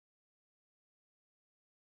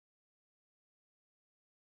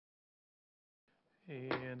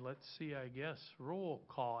And let's see, I guess, roll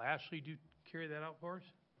call. Ashley, do you carry that out for us?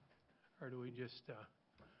 Or do we just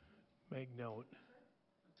make note?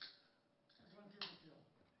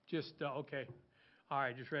 Just, okay. All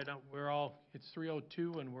right, just right now, it's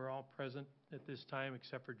 3:02 and we're all present at this time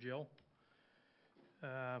except for Jill.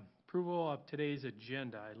 Approval of today's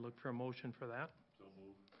agenda. I look for a motion for that. So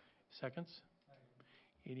moved. Seconds?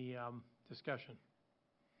 Any discussion?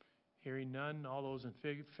 Hearing none, all those in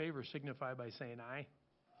favor signify by saying aye.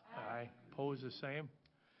 Aye. Opposed, the same.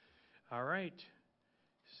 All right.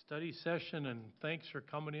 Study session, and thanks for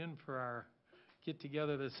coming in for our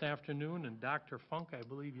get-together this afternoon. And Dr. Funk, I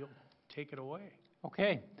believe you'll take it away.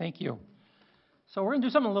 Okay, thank you. So we're going to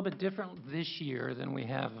do something a little bit different this year than we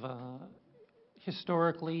have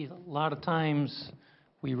historically. A lot of times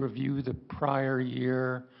we review the prior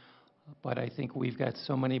year, but I think we've got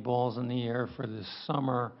so many balls in the air for this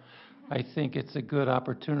summer. I think it's a good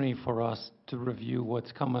opportunity for us to review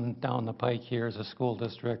what's coming down the pike here as a school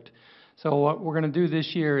district. So what we're going to do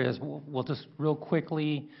this year is we'll just real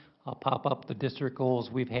quickly pop up the district goals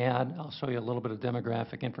we've had. I'll show you a little bit of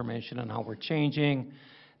demographic information on how we're changing.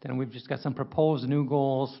 Then we've just got some proposed new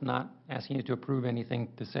goals, not asking you to approve anything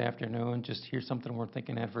this afternoon, just here's something we're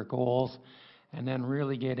thinking of for goals. And then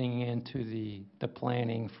really getting into the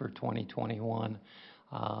planning for 2021.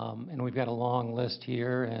 And we've got a long list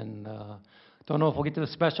here, and don't know if we'll get to the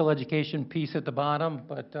special education piece at the bottom,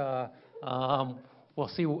 but we'll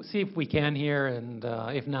see if we can here, and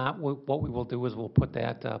if not, what we will do is we'll put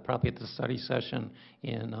that probably at the study session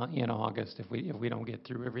in August if we don't get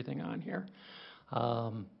through everything on here.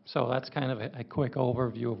 So that's kind of a quick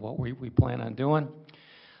overview of what we plan on doing.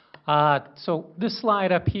 So this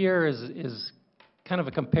slide up here is kind of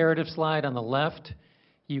a comparative slide. On the left,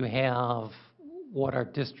 you have what our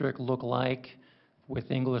district looked like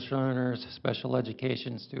with English learners, special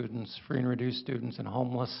education students, free and reduced students, and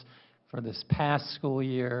homeless for this past school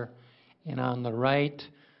year. And on the right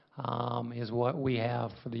is what we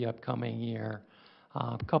have for the upcoming year.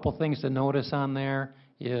 A couple things to notice on there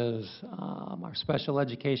is our special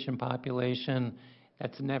education population.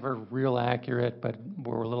 That's never real accurate, but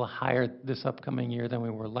we're a little higher this upcoming year than we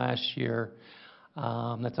were last year.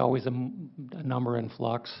 That's always a number in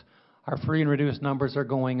flux. Our free and reduced numbers are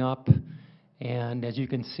going up, and as you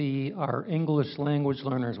can see, our English language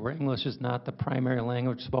learners, where English is not the primary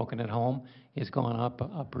language spoken at home, is going up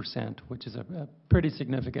 1%, which is a pretty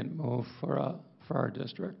significant move for our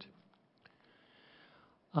district.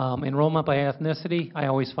 Enrollment by ethnicity, I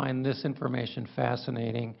always find this information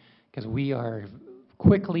fascinating because we are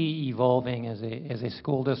quickly evolving as a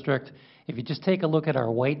school district. If you just take a look at our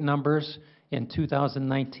white numbers, in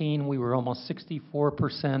 2019, we were almost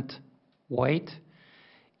 64% white.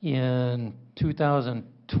 In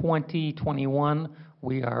 2020-21,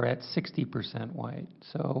 we are at 60% white.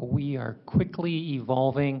 So we are quickly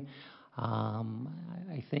evolving.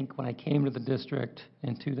 I think when I came to the district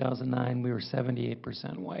in 2009, we were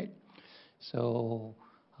 78% white. So,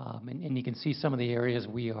 and you can see some of the areas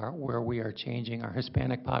where we are changing. Our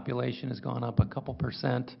Hispanic population has gone up a couple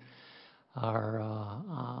percent.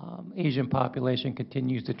 Our Asian population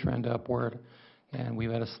continues to trend upward, and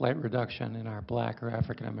we've had a slight reduction in our Black or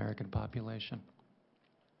African American population.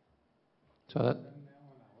 So that,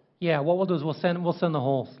 yeah, what we'll do is we'll send the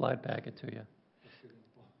whole slide packet to you.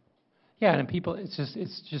 Yeah, and people, it's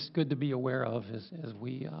just good to be aware of as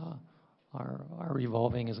we are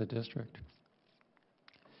evolving as a district.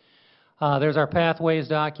 There's our pathways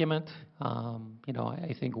document. You know,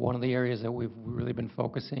 I think one of the areas that we've really been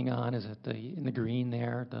focusing on is in the green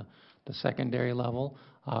there, the secondary level,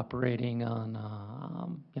 operating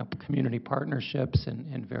on you know, community partnerships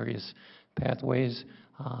and various pathways,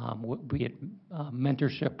 be it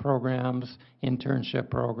mentorship programs,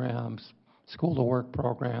 internship programs, school to work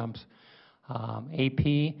programs. AP,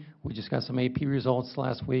 we just got some AP results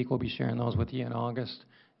last week. We'll be sharing those with you in August.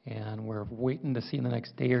 And we're waiting to see in the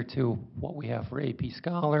next day or two what we have for AP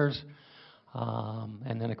scholars.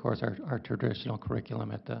 And then, of course, our traditional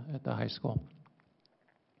curriculum at the high school.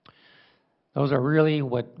 Those are really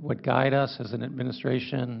what guide us as an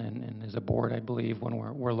administration and as a board, I believe, when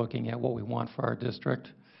we're looking at what we want for our district.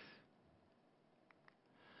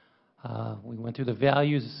 We went through the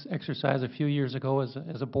values exercise a few years ago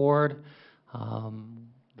as a board.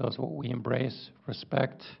 Those are what we embrace: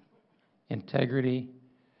 respect, integrity,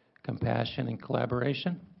 compassion, and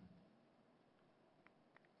collaboration.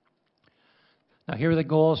 Now, here are the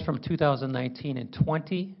goals from 2019 and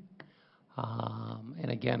 20. And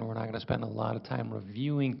again, we're not going to spend a lot of time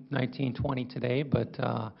reviewing 1920 today, but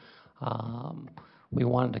we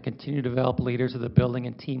wanted to continue to develop leaders at the building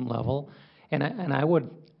and team level. And I would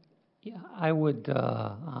Yeah, I would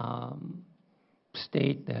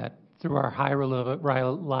state that through our high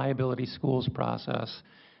reliability schools process,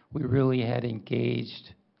 we really had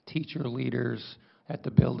engaged teacher leaders at the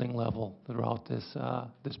building level throughout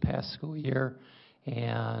this past school year,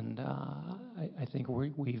 and I think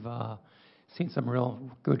we've seen some real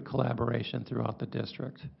good collaboration throughout the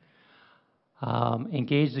district.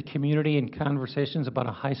 Engage the community in conversations about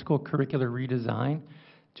a high school curricular redesign.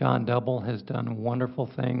 John Double has done wonderful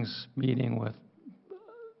things, meeting with,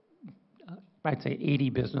 I'd say, 80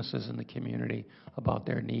 businesses in the community about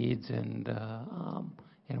their needs and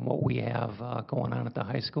what we have going on at the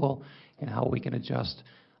high school and how we can adjust,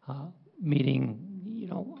 meeting,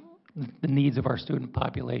 the needs of our student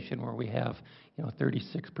population, where we have,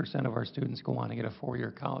 36% of our students go on to get a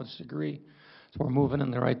 4-year college degree. So we're moving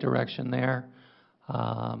in the right direction there.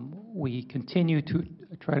 We continue to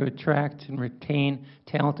try to attract and retain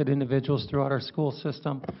talented individuals throughout our school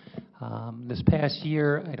system. This past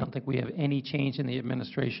year, I don't think we have any change in the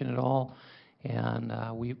administration at all, and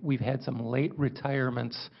we've had some late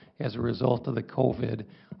retirements as a result of the COVID,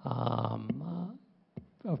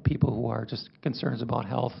 of people who are just concerns about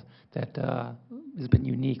health that has been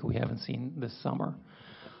unique, we haven't seen this summer.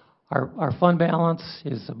 Our fund balance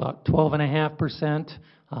is about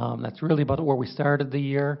 12.5%. That's really about where we started the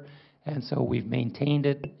year, and so we've maintained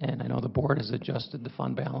it, and I know the board has adjusted the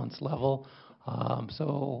fund balance level,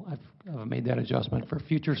 so I've made that adjustment for a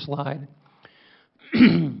future slide.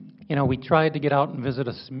 We tried to get out and visit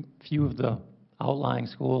a few of the outlying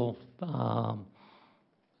school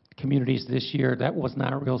communities this year. That was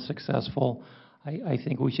not real successful. I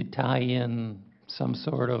think we should tie in some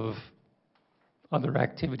sort of other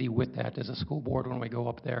activity with that as a school board when we go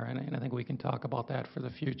up there, and I think we can talk about that for the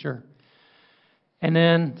future. And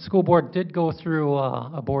then the school board did go through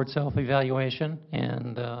a board self-evaluation,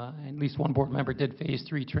 and at least one board member did phase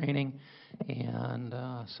 3 training, and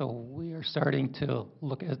so we are starting to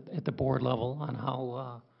look at the board level on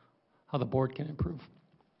how the board can improve.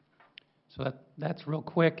 So that's real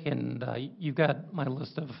quick, and you've got my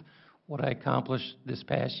list of what I accomplished this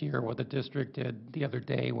past year, what the district did the other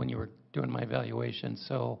day when you were doing my evaluation,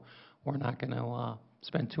 so we're not going to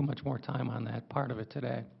spend too much more time on that part of it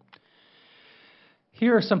today.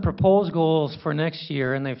 Here are some proposed goals for next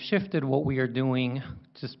year, and they've shifted what we are doing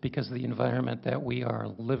just because of the environment that we are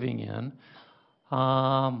living in.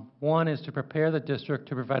 One is to prepare the district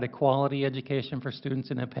to provide a quality education for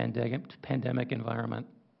students in a pandemic environment.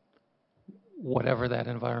 Whatever that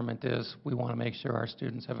environment is, we want to make sure our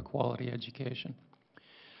students have a quality education.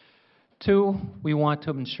 2, we want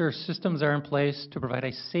to ensure systems are in place to provide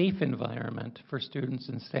a safe environment for students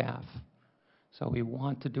and staff. So we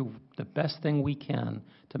want to do the best thing we can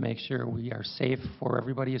to make sure we are safe for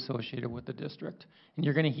everybody associated with the district. And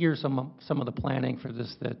you're going to hear some of the planning for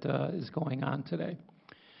this that is going on today.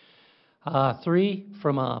 3,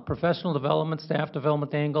 from a professional development, staff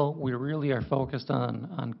development angle, we really are focused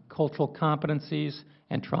on cultural competencies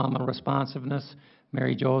and trauma responsiveness.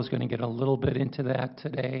 Mary Jo is going to get a little bit into that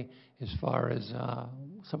today as far as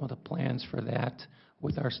some of the plans for that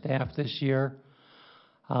with our staff this year.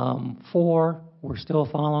 4, we're still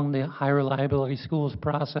following the high reliability schools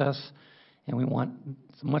process, and we want,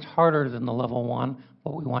 it's much harder than the level 1,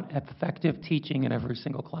 but we want effective teaching in every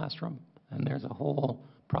single classroom. And there's a whole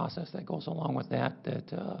process that goes along with that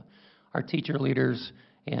our teacher leaders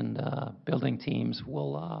and building teams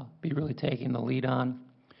will be really taking the lead on.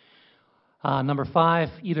 Number 5,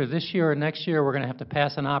 either this year or next year, we're going to have to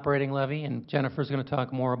pass an operating levy, and Jennifer's going to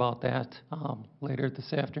talk more about that later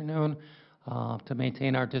this afternoon, to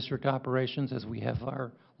maintain our district operations, as we have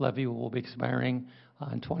our levy will be expiring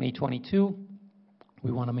in 2022.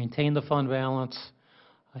 We want to maintain the fund balance.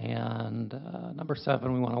 And number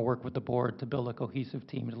 7, we want to work with the board to build a cohesive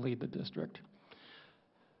team to lead the district.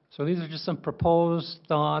 So these are just some proposed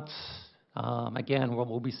thoughts. Again,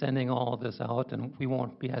 we'll be sending all of this out, and we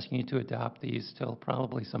won't be asking you to adopt these till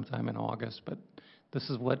probably sometime in August, but this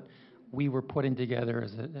is what we were putting together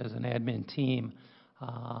as an admin team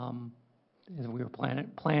as we were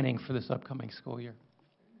planning for this upcoming school year.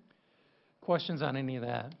 Questions on any of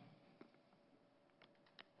that?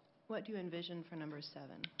 What do you envision for number 7?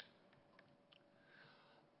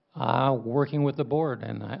 Working with the board,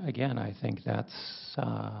 and again, I think that's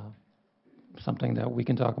something that we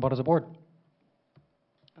can talk about as a board.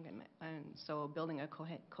 Okay, and so building a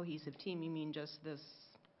cohesive team, you mean just this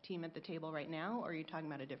team at the table right now, or are you talking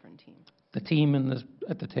about a different team? The team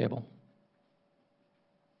at the table.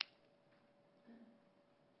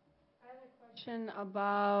 I have a question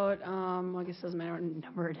about, I guess it doesn't matter what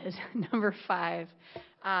number it is, number 5,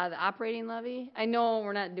 the operating levy. I know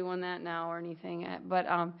we're not doing that now or anything, but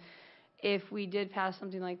if we did pass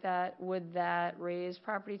something like that, would that raise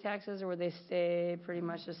property taxes, or would they stay pretty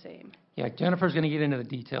much the same? Yeah, Jennifer's gonna get into the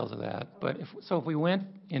details of that, but if we went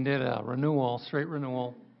and did a renewal, straight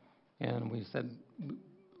renewal, and we said,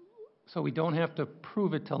 so we don't have to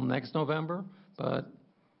approve it till next November, but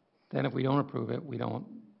then if we don't approve it,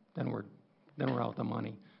 then we're out the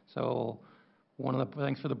money. So one of the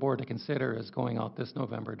things for the board to consider is going out this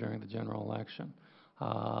November during the general election.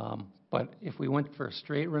 But if we went for a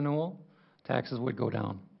straight renewal, taxes would go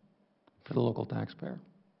down for the local taxpayer.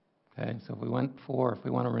 Okay, so if we want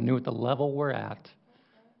to renew at the level we're at,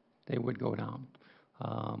 they would go down.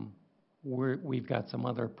 We've got some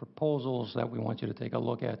other proposals that we want you to take a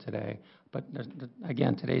look at today. But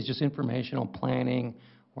again, today's just informational planning.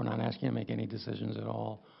 We're not asking you to make any decisions at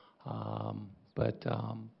all.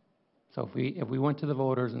 So if we went to the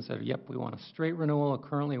voters and said, yep, we want a straight renewal of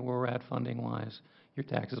currently where we're at funding-wise, your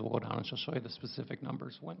taxes will go down, and she'll show you the specific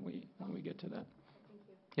numbers when we get to that.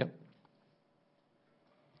 Yep.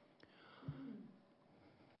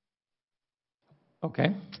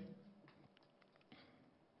 Okay.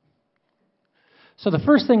 So the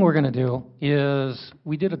first thing we're going to do is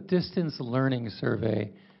we did a distance learning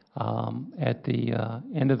survey at the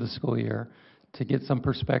end of the school year to get some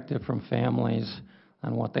perspective from families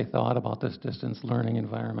on what they thought about this distance learning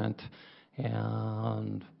environment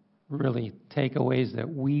and really takeaways that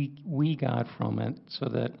we got from it, so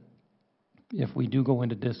that if we do go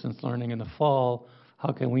into distance learning in the fall,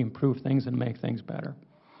 how can we improve things and make things better?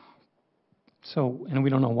 So, and we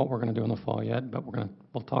don't know what we're going to do in the fall yet, but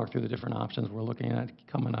we'll talk through the different options we're looking at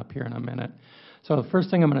coming up here in a minute. So the first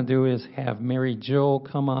thing I'm going to do is have Mary Jo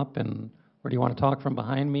come up, and or do you want to talk from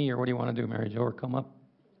behind me, or what do you want to do, Mary Jo, or come up?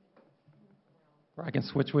 Or I can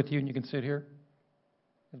switch with you and you can sit here,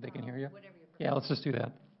 if they can hear you. Yeah, let's just do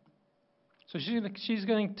that. So she's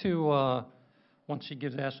going to, once she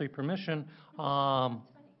gives Ashley permission,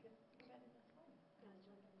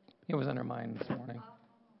 it was on her mind this morning.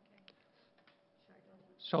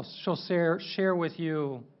 She'll share with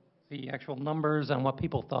you the actual numbers on what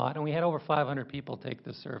people thought, and we had over 500 people take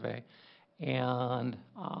this survey, and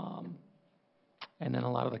then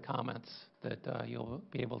a lot of the comments that you'll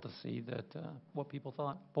be able to see that what people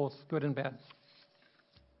thought, both good and bad.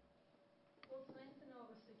 Well, it's nice to know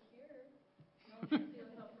it was secure. No one can see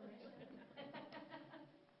without permission.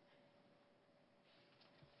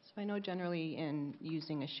 So I know generally in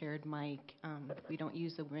using a shared mic, we don't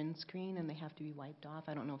use the windscreen and they have to be wiped off.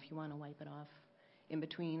 I don't know if you want to wipe it off in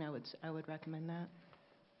between. I would recommend that.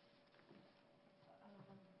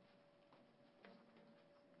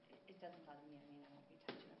 It doesn't bother me. I mean, I won't be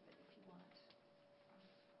touching it, but if you want.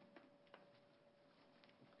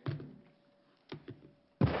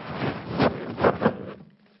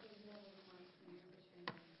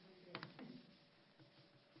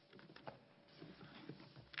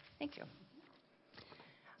 Thank you.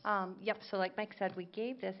 Yep, so like Mike said, we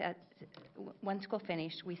gave this when school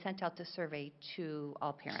finished, we sent out the survey to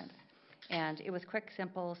all parents. And it was quick,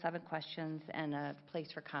 simple, 7 questions and a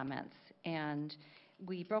place for comments. And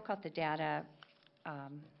we broke out the data, I'll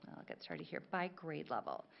get started here, by grade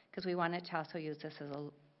level, because we wanted to also use this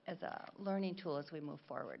as a learning tool as we move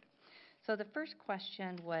forward. So the first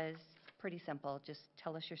question was pretty simple, just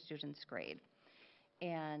tell us your student's grade.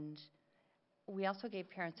 And we also gave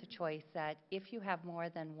parents a choice that if you have more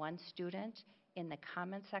than one student, in the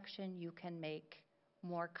comment section, you can make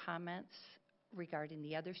more comments regarding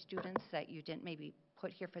the other students that you didn't maybe put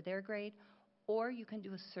here for their grade, or you can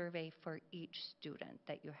do a survey for each student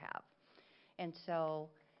that you have. And so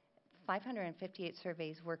 558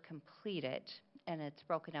 surveys were completed, and it's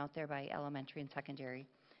broken out there by elementary and secondary,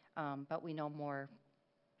 but we know more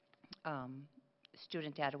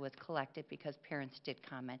student data was collected because parents did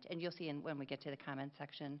comment. And you'll see when we get to the comment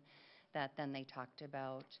section that then they talked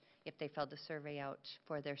about if they filled the survey out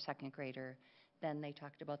for their 2nd grader, then they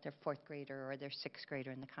talked about their 4th grader or their 6th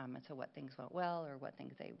grader in the comments of what things went well or what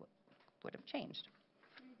things they would have changed.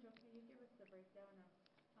 Can you give us the breakdown of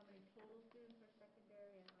how many total students are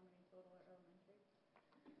secondary and how many total are elementary?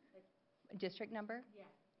 District number? Yeah.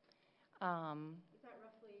 Is that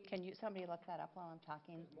roughly? Can somebody look that up while I'm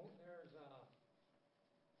talking?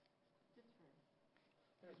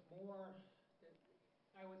 There's more,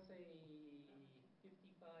 I would say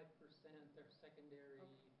 55% are secondary,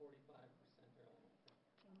 45% are elementary.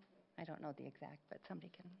 I don't know the exact, but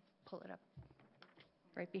somebody can pull it up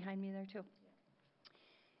right behind me there too.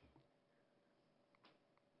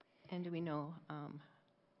 And do we know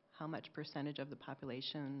how much percentage of the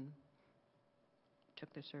population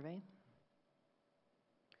took the survey?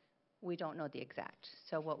 We don't know the exact.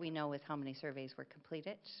 So what we know is how many surveys were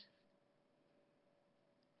completed.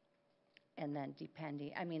 And then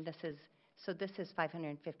depending, I mean, this is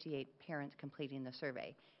 558 parents completing the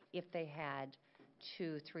survey. If they had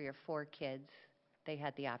 2, 3, or 4 kids, they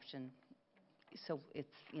had the option. So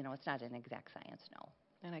it's, it's not an exact science, no.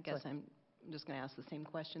 And I guess I'm just going to ask the same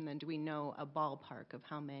question then. Do we know a ballpark of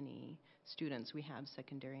how many students we have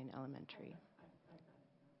secondary and elementary?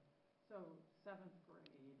 So 7th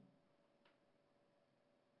grade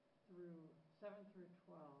through 7 through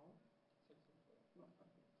 12. Well,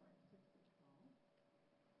 okay, sorry, 6 through 12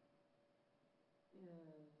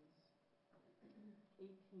 is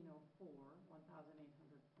 1804,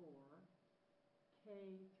 1,804. K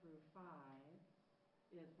through 5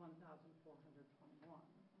 is 1,421.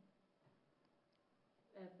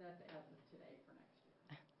 That's as of today for next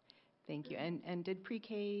year. Thank you. And did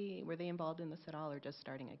pre-K, were they involved in this at all or just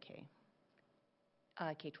starting at K?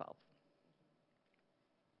 K-12.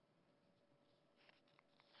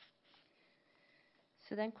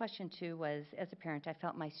 So then question 2 was, as a parent, I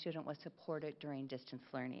felt my student was supported during distance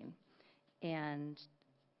learning. And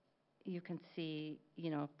you can see,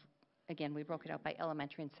 again, we broke it out by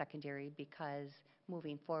elementary and secondary because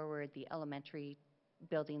moving forward, the elementary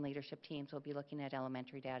building leadership teams will be looking at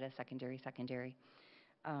elementary data, secondary.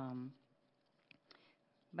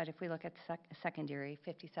 But if we look at secondary,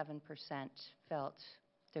 57% felt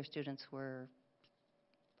their students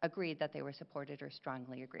agreed that they were supported or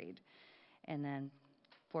strongly agreed. And then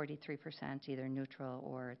 43% either neutral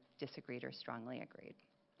or disagreed or strongly agreed.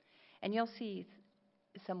 And you'll see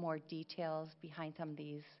some more details behind some of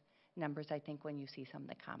these numbers, I think, when you see some of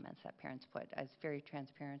the comments that parents put. I was very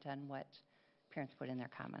transparent on what parents put in their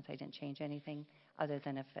comments. I didn't change anything other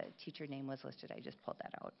than if a teacher name was listed, I just pulled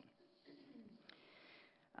that out.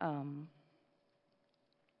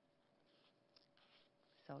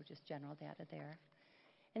 So just general data there.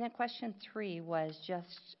 And then question 3 was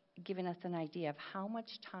just giving us an idea of how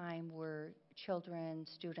much time were children,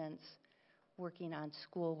 students working on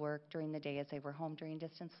schoolwork during the day as they were home during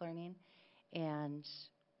distance learning. And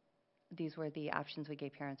these were the options we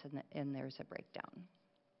gave parents, and there's a breakdown.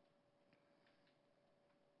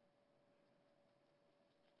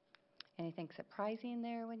 Anything surprising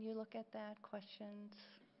there when you look at that? Questions?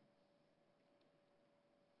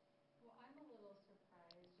 Well, I'm a little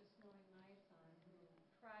surprised, just knowing my son, who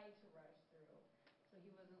tried to rush through, so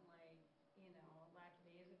he wasn't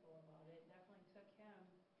lackadaisical about it. It definitely took him,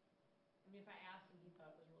 if I asked him, he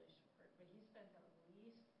thought it was really short, but he spent at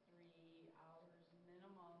least 3 hours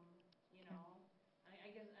minimum, I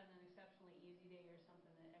guess on an exceptionally easy day or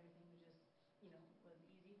something that everything was just, was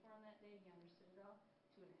easy for him that day, he understood it all,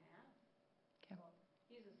 2.5. Okay. So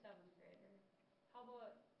he's a 7th grader. How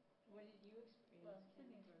about, what did you experience? Well,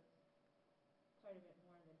 Sydney's was quite a bit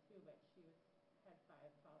more than 2, but had 5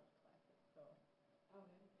 college classes, so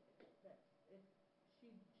Okay.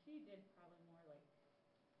 she did probably more like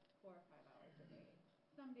 4 or 5 hours a day.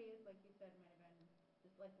 Some days, like you said, might have been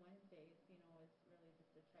just like Wednesdays, was really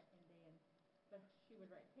just a check-in day, but she would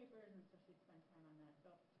write papers, and so she'd spend time on that.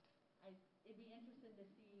 So it'd be interesting to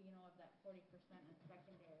see, of that 40% in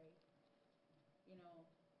secondary,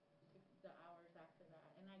 if the hours after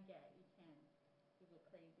that. And I get you can't go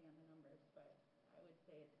crazy on the numbers, but I would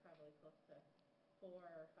say it's probably close to 4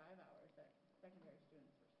 or 5 hours that secondary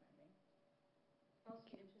students were spending.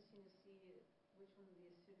 Also interesting to see which one of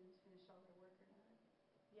these students finished all their work or not.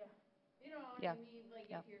 Yeah. You know what Yeah. I mean? Like,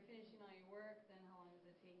 Yeah. if you're finishing all your work, then how long is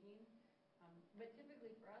it taking? But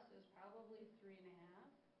typically for us, it was probably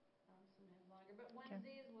 3.5. Some had longer. But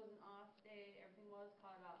Wednesdays was an off day. Everything was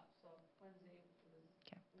caught up. So Wednesday was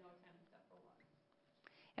Okay. no time except for once.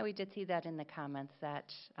 And we did see that in the comments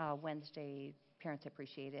that Wednesday parents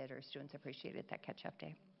appreciated or students appreciated that catch-up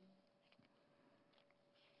day.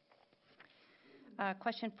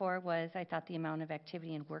 Question 4 was, I thought the amount of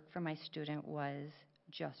activity and work for my student was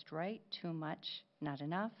just right, too much, not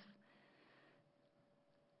enough.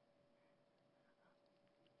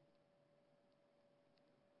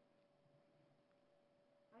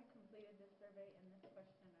 I completed this survey, and this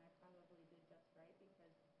question I probably did just right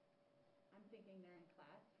because I'm thinking they're in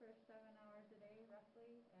class for 7 hours a day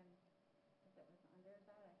roughly, and if it was under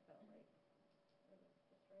that, I felt like it was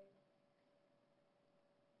just right.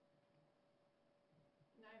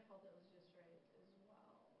 And I felt it was just right as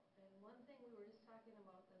well. And one thing, we were just talking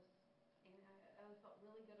about this, and I felt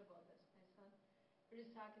really good about this. My son, we're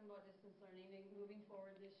just talking about distance learning and moving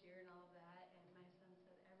forward this year and all of that, and my son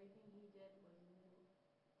said everything he did was new.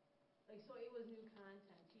 So it was new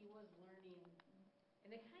content. He was learning.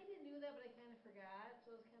 And I kind of knew that, but I kind of forgot,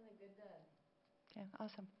 so it was kind of good to, Okay,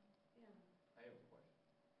 awesome. yeah. I have a question.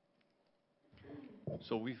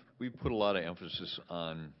 So we've put a lot of emphasis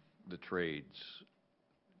on the trades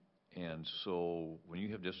And so when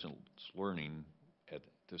you have distance learning at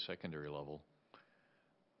the secondary level,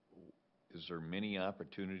 is there many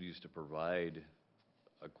opportunities to provide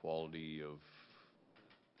a quality of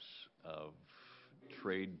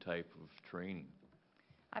trade type of training?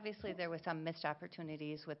 Obviously, there were some missed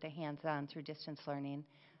opportunities with the hands-on through distance learning.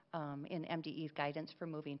 In MDE's guidance for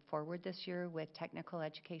moving forward this year with technical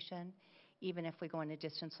education, even if we go into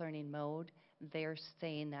distance learning mode, they're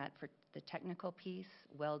saying that for the technical piece,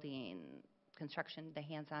 welding, construction, the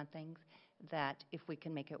hands-on things, that if we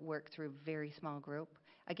can make it work through very small group,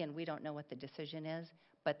 again, we don't know what the decision is,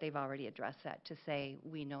 but they've already addressed that to say,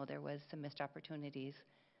 we know there was some missed opportunities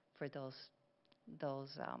for those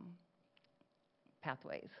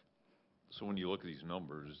pathways. So when you look at these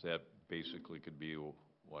numbers, that basically could be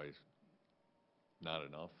why it's not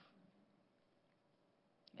enough?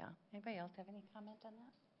 Yeah. Anybody else have any comment on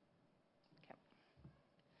that?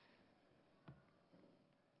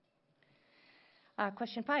 Okay.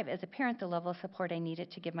 Question 5, as a parent, the level of support I needed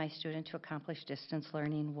to give my student to accomplish distance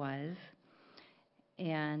learning was,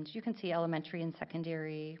 and you can see elementary and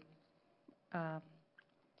secondary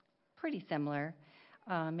pretty similar.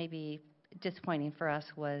 Maybe disappointing for us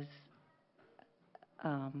was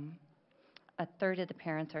a third of the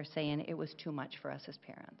parents are saying it was too much for us as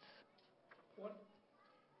parents.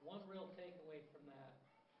 One real takeaway from that,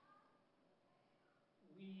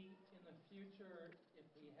 we, in the future, if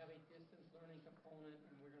we have a distance learning component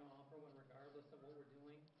and we're going to offer one regardless of what we're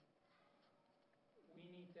doing, we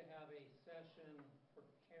need to have a session for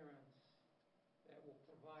parents that will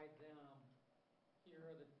provide them, here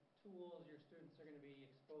are the tools your students are going to be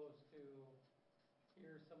exposed to,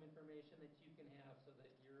 here's some information that you can have so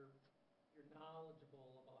that you're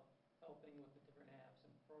knowledgeable about helping with the different apps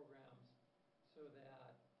and programs so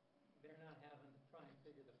that they're not having to try and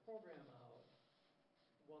figure the program out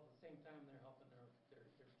while at the same time they're helping their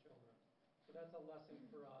children. So that's a lesson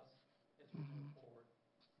for us as we move forward.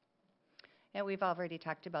 And we've already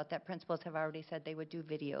talked about that. Principals have already said they would do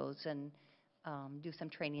videos and do some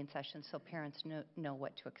training sessions so parents know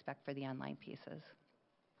what to expect for the online pieces.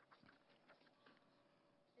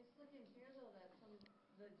 Just looking here though, that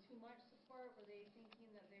the too much support, were they thinking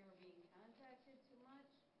that they were being contacted too much?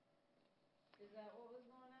 Is that what was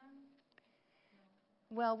going on?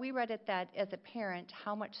 Well, we read it that as a parent,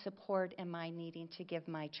 how much support am I needing to give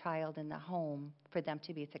my child in the home for them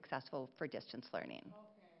to be successful for distance learning?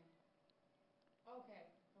 Okay.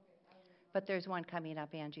 But there's one coming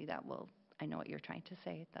up, Angie, that will, I know what you're trying to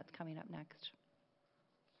say, that's coming up next.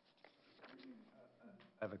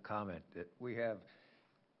 I have a comment that we have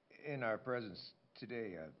in our presence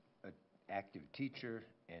today an active teacher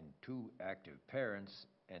and 2 active parents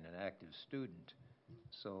and an active student.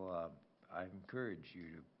 So I encourage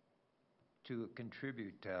you to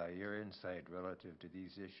contribute your insight relative to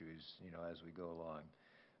these issues, as we go along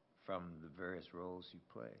from the various roles you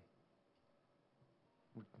play.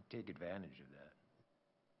 We can take advantage of that.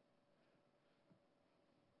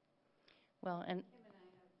 Well, and Kim and I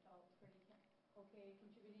have felt pretty okay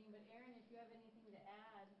contributing, but Aaron, if you have anything to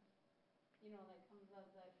add, that comes out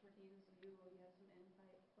of the expertise of you, or you have some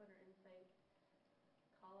insight,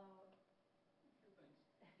 call out.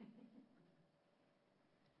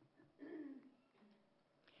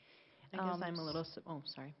 I guess I'm a little,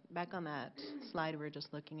 sorry. Back on that slide we were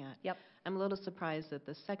just looking at. Yep. I'm a little surprised that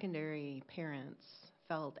the secondary parents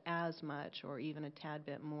felt as much or even a tad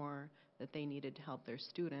bit more that they needed to help their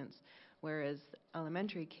students, whereas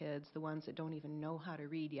elementary kids, the ones that don't even know how to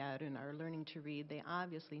read yet and are learning to read, they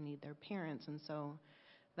obviously need their parents, and so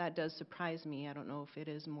that does surprise me. I don't know if it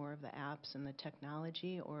is more of the apps and the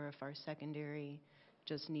technology or if our secondary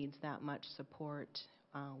just needs that much support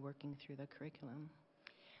working through the curriculum.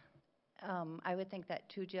 I would think that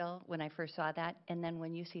too, Jill, when I first saw that. And then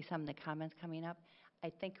when you see some of the comments coming up,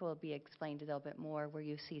 I think it will be explained a little bit more where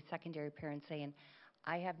you see secondary parents saying,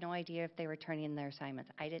 I have no idea if they were turning in their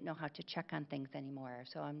assignments. I didn't know how to check on things anymore.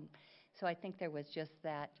 So I think there was just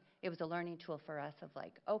that, it was a learning tool for us of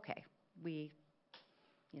like, okay,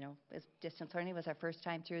 as distance learning was our first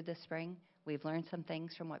time through this spring. We've learned some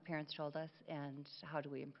things from what parents told us, and how do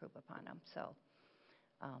we improve upon them? So,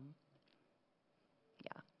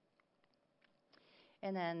 yeah.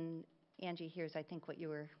 And then, Angie, here's, I think, what you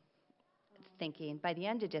were thinking. By the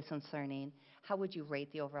end of distance learning, how would you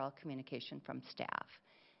rate the overall communication from staff?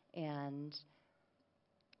 And,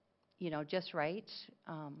 just right,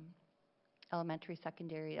 elementary,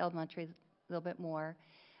 secondary, elementary a little bit more,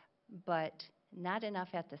 but not enough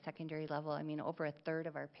at the secondary level. I mean, over a third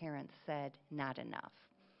of our parents said not enough.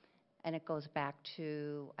 And it goes back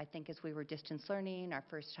to, I think, as we were distance learning, our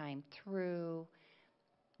first time through,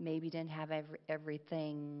 maybe didn't have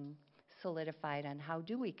everything solidified on how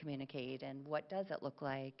do we communicate and what does it look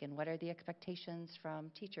like and what are the expectations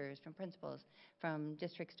from teachers, from principals, from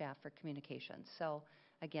district staff for communication. So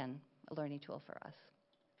again, a learning tool for us.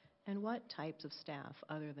 And what types of staff,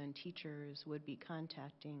 other than teachers, would be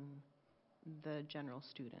contacting the general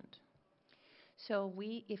student? So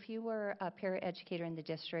if you were a paraeducator in the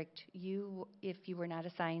district, if you were not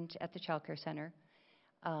assigned at the child care center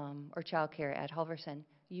or child care at Halverson,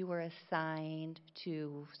 you were assigned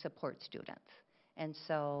to support students. And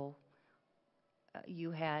so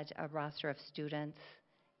you had a roster of students,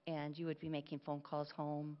 and you would be making phone calls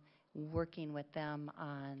home, working with them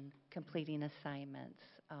on completing assignments,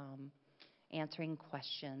 answering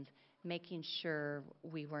questions, making sure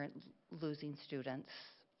we weren't losing students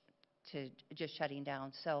to just shutting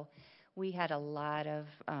down. So we had a lot of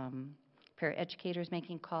paraeducators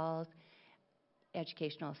making calls,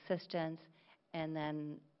 educational assistants, and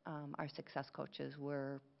then our success coaches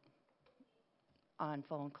were on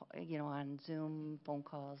on Zoom phone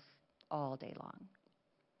calls all day long.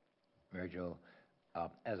 Mary Jo,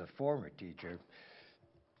 as a former teacher,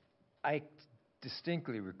 I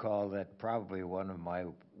distinctly recall that probably one of my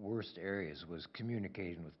worst areas was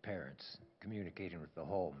communicating with parents, communicating with the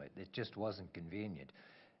home. It just wasn't convenient.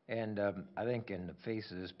 And I think in the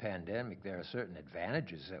face of this pandemic, there are certain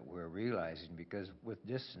advantages that we're realizing, because with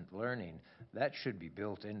distant learning, that should be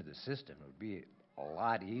built into the system. It would be a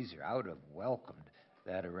lot easier. I would have welcomed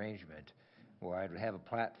that arrangement where I'd have a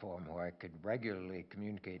platform where I could regularly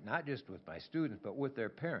communicate, not just with my students, but with their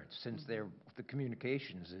parents, since the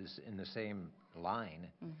communications is in the same line.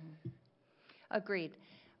 Mm-hmm. Agreed.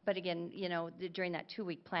 But again, during that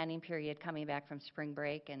 2-week planning period coming back from spring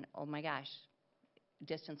break, and oh my gosh,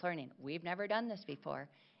 distance learning. We've never done this before.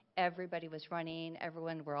 Everybody was running,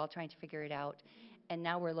 we're all trying to figure it out. And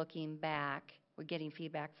now we're looking back, we're getting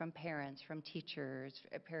feedback from parents, from teachers,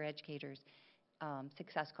 paraeducators,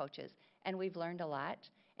 success coaches. And we've learned a lot.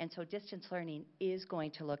 And so distance learning is going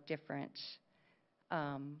to look different.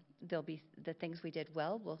 There'll be the things we did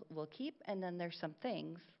well, we'll keep. And then there's some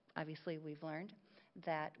things, obviously, we've learned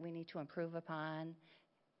that we need to improve upon,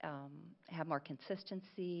 have more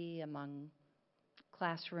consistency among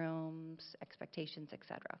classrooms, expectations, et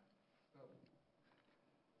cetera.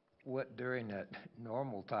 What during that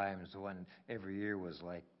normal times when every year was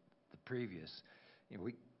like the previous,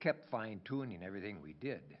 we kept fine-tuning everything we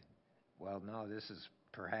did. Well, now this is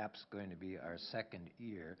perhaps going to be our second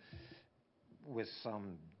year with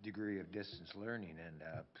some degree of distance learning, and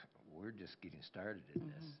we're just getting started in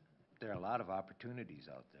this. There are a lot of opportunities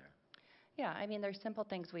out there. Yeah, I mean, there's simple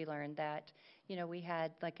things we learned that, we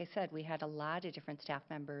had, like I said, we had a lot of different staff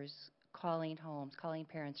members calling homes, calling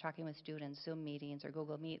parents, talking with students, Zoom meetings or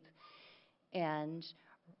Google Meets. And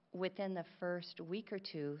within the first week or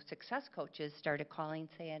two, success coaches started calling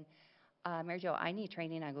saying, Mary Jo, I need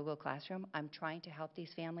training on Google Classroom. I'm trying to help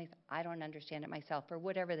these families. I don't understand it myself, or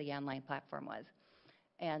whatever the online platform was.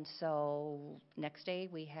 And so next day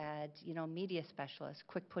we had, media specialists,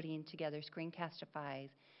 quick putting together screencastifys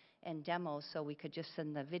and demos so we could just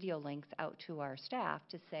send the video links out to our staff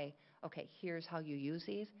to say, okay, here's how you use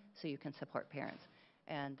these so you can support parents.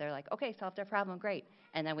 And they're like, okay, solved our problem, great.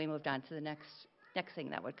 And then we moved on to the next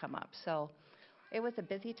thing that would come up. So it was a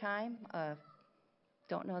busy time.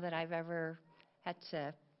 Don't know that I've ever had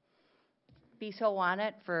to be so on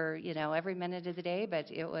it for, every minute of the day,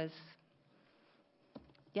 but it was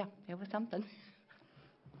something.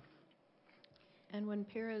 And when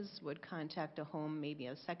paras would contact a home, maybe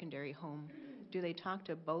a secondary home, do they talk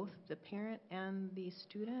to both the parent and the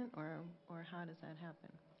student, or how does that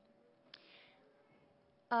happen?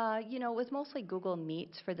 It was mostly Google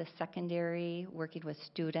Meets for the secondary, working with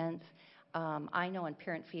students. I know in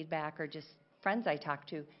parent feedback or just friends I talked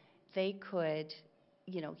to, they could,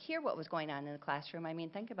 hear what was going on in the classroom. I mean,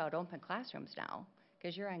 think about open classrooms now,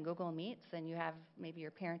 because you're on Google Meets and you have maybe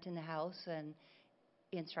your parent in the house and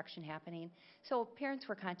instruction happening. So parents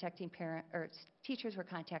were contacting teachers were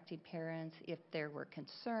contacting parents if there were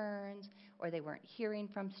concerns or they weren't hearing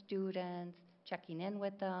from students, checking in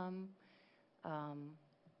with them.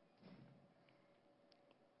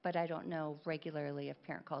 But I don't know regularly if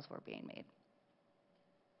parent calls were being made.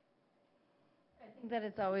 I think that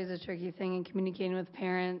it's always a tricky thing in communicating with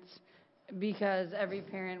parents, because every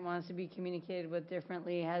parent wants to be communicated with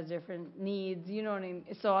differently, has different needs, you know what I mean?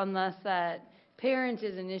 So unless that parent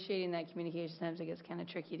is initiating that communication, sometimes it gets kind of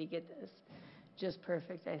tricky to get this just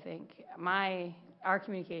perfect, I think. Our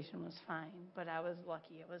communication was fine, but I was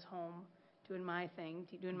lucky. It was home doing my thing,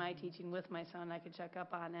 doing my teaching with my son. I could check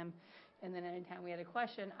up on him. And then anytime we had a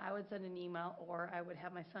question, I would send an email, or I would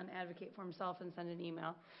have my son advocate for himself and send an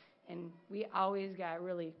email. And we always got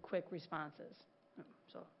really quick responses.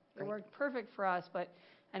 So it Great. worked perfect for us, but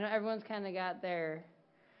I know everyone's kind of got their,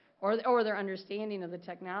 or their understanding of the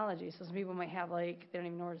technology. So some people might have like, they don't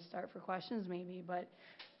even know where to start for questions maybe, but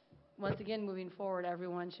once again, moving forward,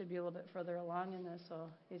 everyone should be a little bit further along in this, so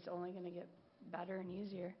it's only going to get better and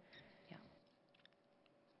easier.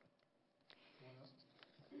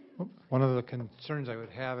 One of the concerns I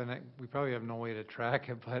would have, and we probably have no way to track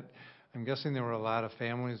it, but I'm guessing there were a lot of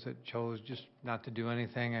families that chose just not to do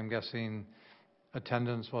anything. I'm guessing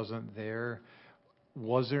attendance wasn't there.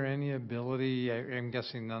 Was there any ability, I'm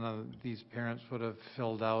guessing none of these parents would have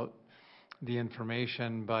filled out the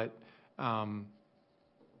information, but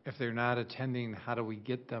if they're not attending, how do we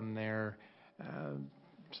get them there?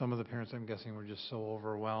 Some of the parents, I'm guessing, were just so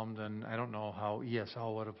overwhelmed, and I don't know how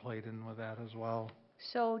ESL would have played in with that as well.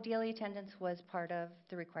 So daily attendance was part of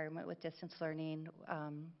the requirement with distance learning.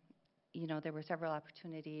 You know, there were several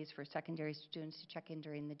opportunities for secondary students to check in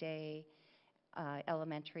during the day,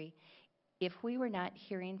 elementary. If we were not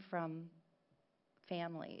hearing from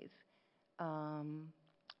families,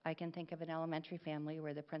 I can think of an elementary family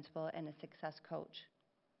where the principal and a success coach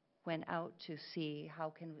went out to see how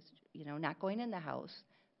can, you know, not going in the house,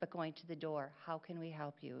 but going to the door. How can we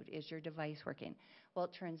help you? Is your device working? Well,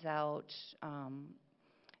 it turns out,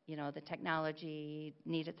 you know, the technology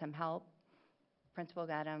needed some help. Principal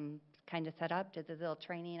got them kind of set up, did the little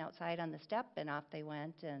training outside on the step, and off they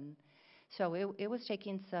went. And so it was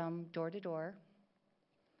taking some door-to-door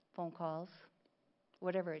phone calls,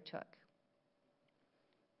 whatever it took.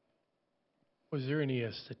 Was there any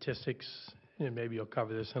statistics, and maybe you'll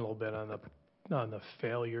cover this in a little bit, on the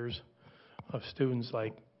failures of students,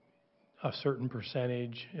 like a certain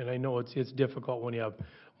percentage? And I know it's difficult when you have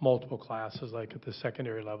multiple classes, like at the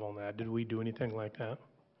secondary level and that. Did we do anything like that?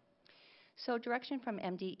 So direction from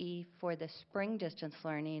MDE for the spring distance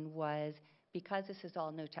learning was, because this is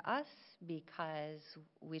all new to us, because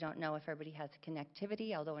we don't know if everybody has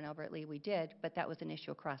connectivity, although in Albert Lea we did, but that was an issue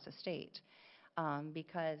across the state.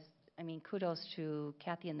 Because, I mean, kudos to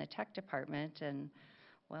Kathy in the tech department and,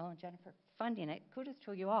 well, and Jennifer funding it. Kudos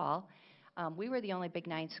to you all. We were the only Big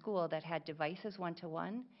 9 school that had devices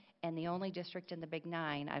one-to-one, and the only district in the Big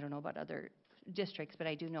 9, I don't know about other districts, but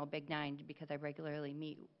I do know Big 9 because I regularly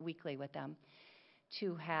meet weekly with them,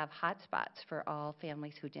 to have hotspots for all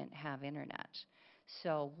families who didn't have internet.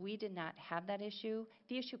 So we did not have that issue.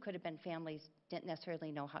 The issue could have been families didn't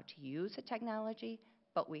necessarily know how to use the technology,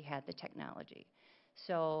 but we had the technology.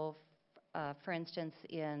 So, for instance,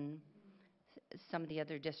 in some of the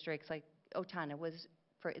other districts, like Otana was,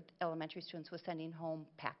 for elementary students, was sending home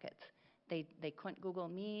packets. They couldn't Google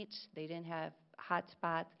Meet, they didn't have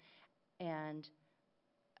hotspots, and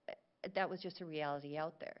that was just a reality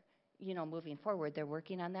out there. You know, moving forward, they're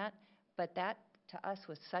working on that, but that to us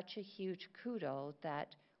was such a huge kudo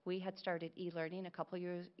that we had started e-learning a couple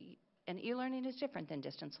years, and e-learning is different than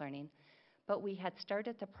distance learning, but we had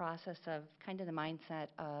started the process of kind of the mindset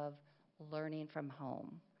of learning from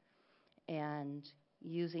home and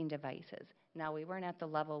using devices. Now, we weren't at the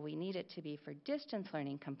level we needed to be for distance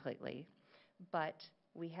learning completely, but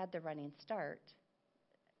we had the running start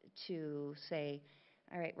to say,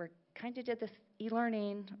 all right, we're kind of did this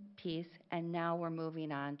e-learning piece, and now we're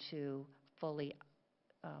moving on to fully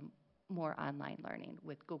more online learning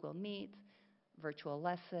with Google Meet, virtual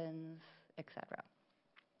lessons, etc.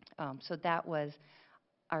 So that was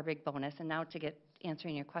our big bonus. And now to get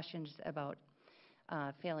answering your questions about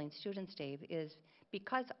failing students, Dave, is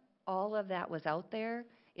because all of that was out there,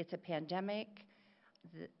 it's a pandemic,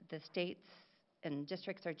 the states and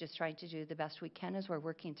districts are just trying to do the best we can as we're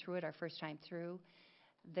working through it our first time through.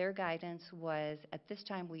 Their guidance was, at this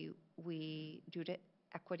time, we due to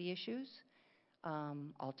equity issues,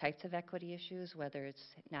 all types of equity issues, whether it's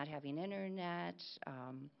not having internet,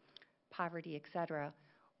 poverty, et cetera,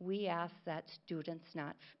 we ask that students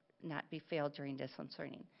not be failed during distance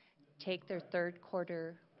learning. Take their third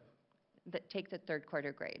quarter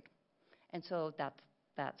grade. And so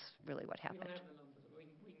that's really what happened. We don't have the numbers,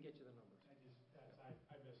 we can get you the numbers.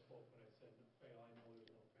 I misspoke when I said fail. I know there's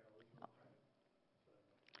no fail. There's no credit.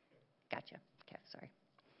 Gotcha. Okay, sorry.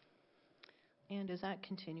 And is that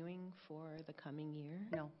continuing for the coming year?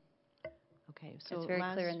 No. Okay, so It's very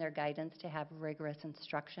clear in their guidance to have rigorous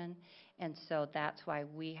instruction, and so that's why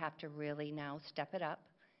we have to really now step it up,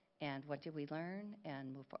 and what did we learn,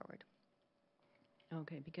 and move forward.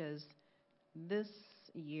 Okay, because this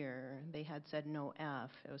year, they had said no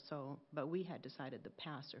F, but we had decided the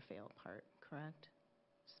pass or fail part, correct?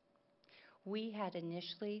 We had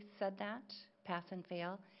initially said that, pass and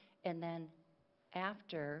fail, And then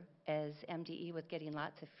after, as MDE was getting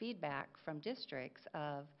lots of feedback from districts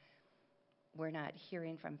of, we're not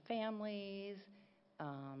hearing from families,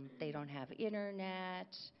 they don't have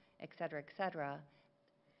internet, et cetera,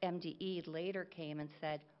 MDE later came and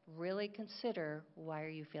said, really consider, why are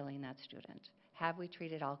you failing that student? Have we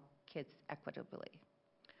treated all kids equitably?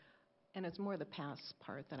 And it's more the pass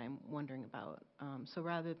part that I'm wondering about. So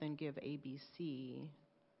rather than give ABC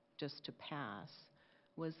just to pass,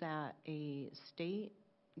 was that a state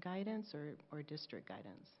guidance or district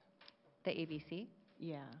guidance? The ABC?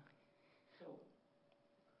 Yeah. So,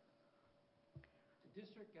 the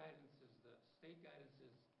district guidance is, the state guidance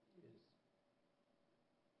is you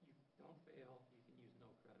don't fail, you can use no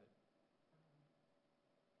credit.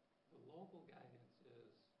 The local guidance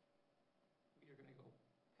is, you're gonna go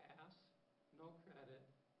pass, no credit,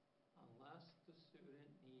 unless the student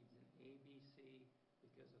needs an ABC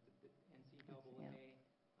because of the NCAA,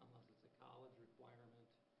 unless it's a college requirement,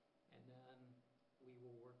 and then we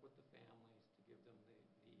will work with the families to give them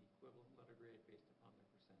the equivalent letter grade based upon their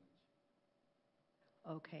percentage.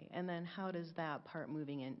 Okay, and then how does that part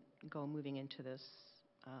moving into this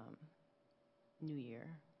new year?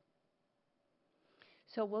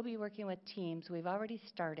 So we'll be working with teams. We've already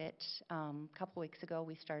started, a couple weeks ago,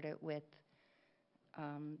 we started with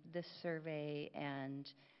this survey,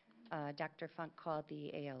 and Dr. Funk called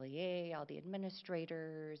the ALEA, all the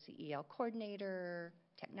administrators, the EL coordinator,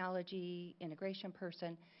 technology, integration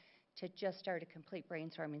person, to just start a complete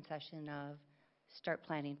brainstorming session of start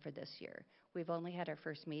planning for this year. We've only had our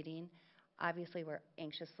first meeting. Obviously, we're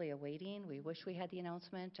anxiously awaiting. We wish we had the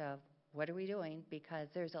announcement of what are we doing, because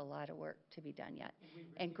there's a lot of work to be done yet.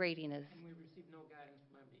 And grading is, And we received no guidance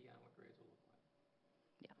from MDE on what grades will look like.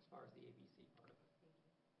 Yeah. As far as the ABC part of it.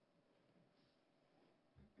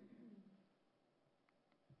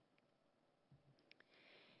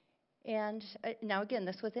 and now again,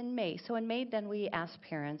 this was in May. So in May, then we asked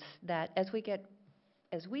parents that as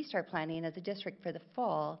we start planning as a district for the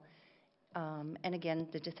fall, and again,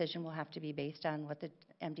 the decision will have to be based on what the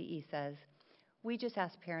MDE says. We just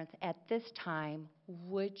asked parents, at this time,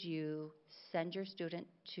 would you send your student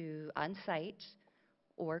to on-site,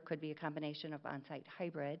 or could be a combination of on-site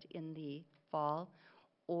hybrid in the fall,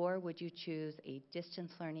 or would you choose a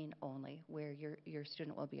distance learning only, where your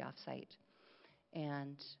student will be off-site?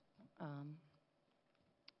 And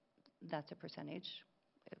that's a percentage,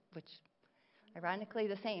 which ironically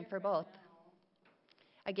the same for both.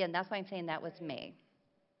 Again, that's why I'm saying that was May.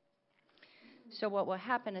 So what will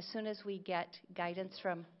happen as soon as we get guidance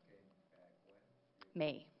from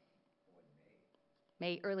May,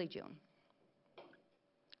 early June.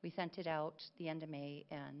 We sent it out the end of May,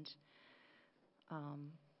 and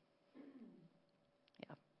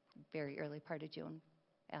yeah, very early part of June,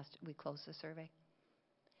 we closed the survey.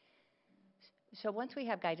 So once we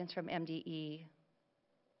have guidance from MDE,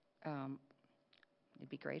 it'd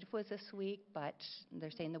be great if it was this week, but they're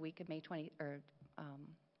saying the week of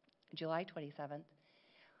July 27th,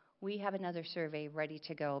 we have another survey ready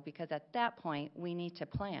to go, because at that point, we need to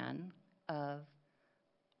plan of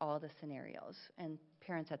all the scenarios. And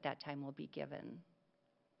parents at that time will be given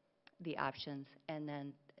the options, and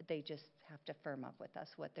then they just have to firm up with us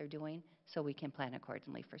what they're doing so we can plan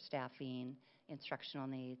accordingly for staffing, instructional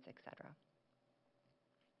needs, et cetera.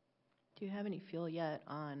 Do you have any feel yet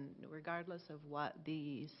on, regardless of what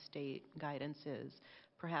the state guidance is,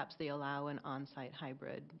 perhaps they allow an on-site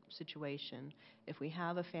hybrid situation? If we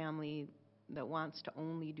have a family that wants to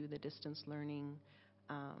only do the distance learning,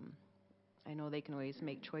 I know they can always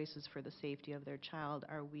make choices for the safety of their child.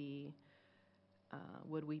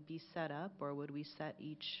 Would we be set up, or would we set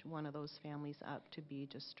each one of those families up to be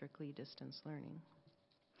just strictly distance learning?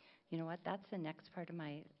 You know what? That's the next part of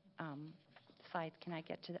my slide. Can I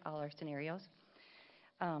get to all our scenarios?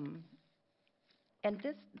 And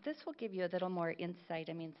this will give you a little more insight.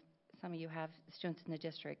 I mean, some of you have students in the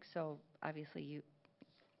district, so obviously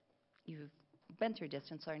you've been through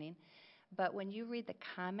distance learning. But when you read the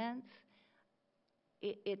comments,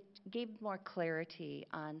 it gave more clarity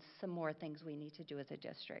on some more things we need to do as a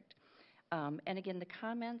district. And again, the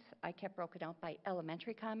comments, I kept broken out by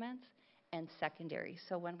elementary comments and secondary.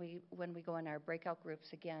 So when we go in our breakout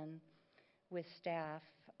groups again with staff,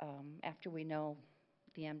 after we know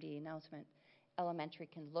the MDE announcement, elementary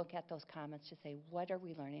can look at those comments to say, what are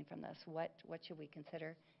we learning from this? What should we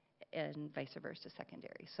consider? And vice versa,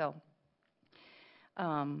 secondary. So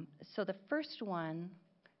the first one,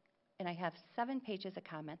 and I have 7 pages of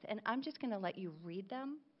comments, and I'm just going to let you read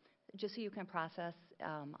them just so you can process.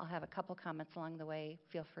 I'll have a couple comments along the way.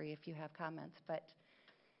 Feel free if you have comments. But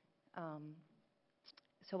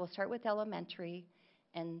so we'll start with elementary.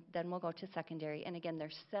 and then we'll go to secondary. And again,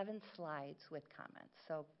 there's 7 slides with comments,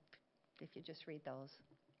 so if you just read those.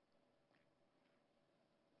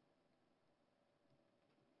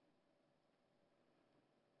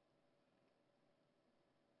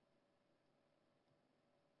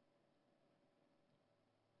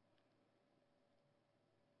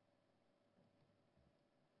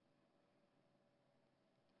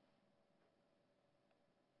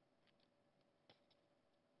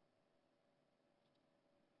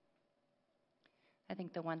 I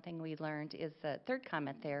think the one thing we learned is the third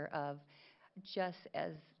comment there of just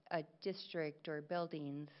as a district or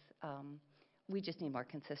buildings, we just need more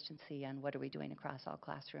consistency on what are we doing across all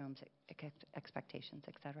classrooms, expectations,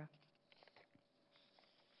 et cetera.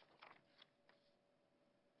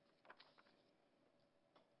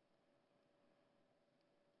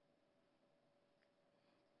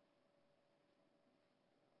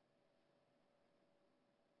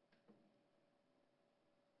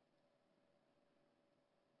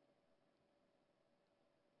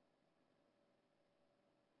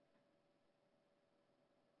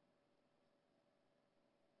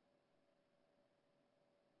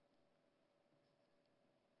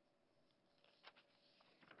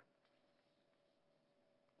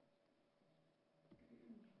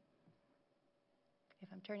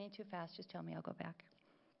 If I'm turning too fast, just tell me, I'll go back.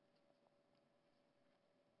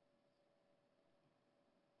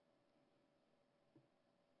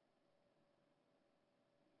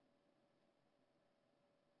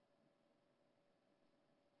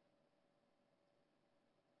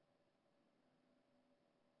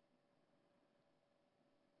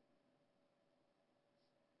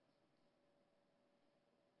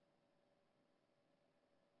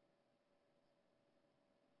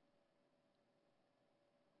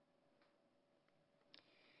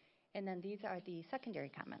 And then these are the secondary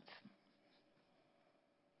comments.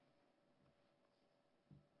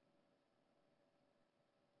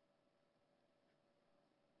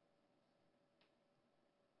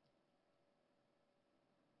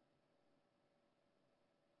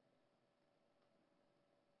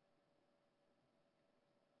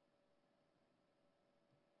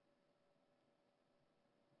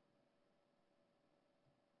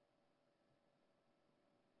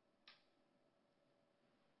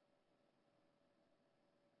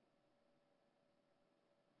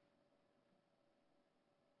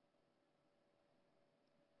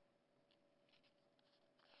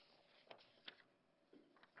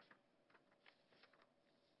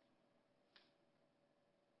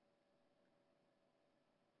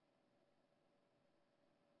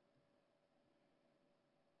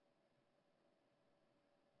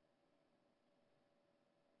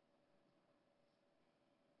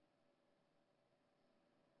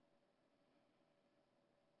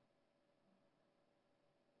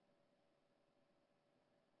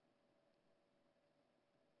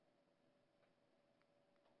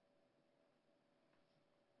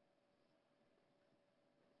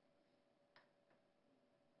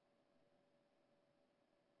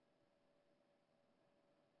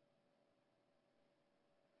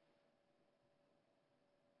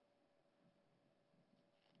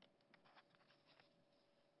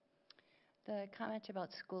 The comment about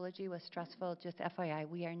Schoology was stressful, just FYI,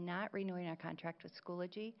 we are not renewing our contract with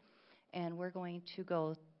Schoology, and we're going to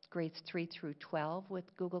go grades 3 through 12 with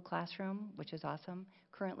Google Classroom, which is awesome.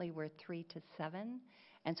 Currently, we're 3 to 7,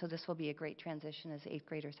 and so this will be a great transition as 8th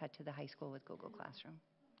graders head to the high school with Google Classroom.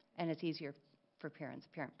 And it's easier for parents.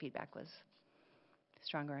 Parent feedback was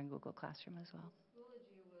stronger in Google Classroom as well.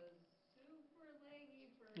 Schoology was super laggy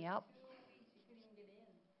for Yep. 2 weeks. You couldn't even get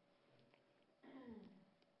in.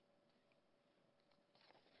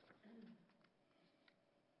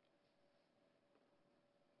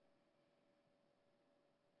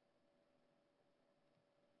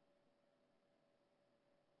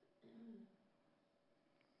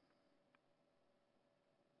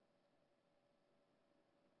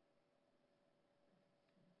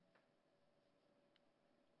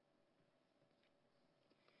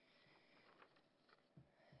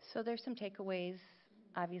 So there's some takeaways,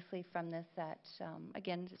 obviously, from this that,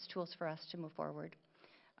 again, it's tools for us to move forward.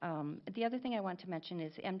 The other thing I want to mention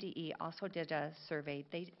is MDE also did a survey.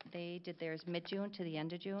 They did theirs mid-June to the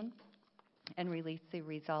end of June and released the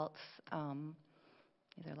results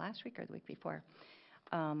either last week or the week before.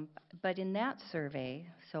 But in that survey,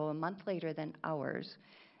 so a month later than ours,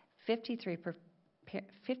 53%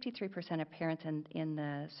 of parents in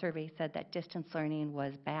the survey said that distance learning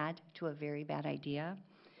was bad to a very bad idea.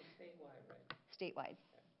 Statewide, right?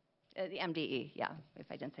 Statewide. The MDE, yeah, if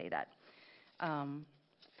I didn't say that.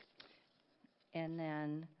 And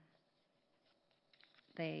then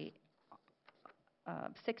they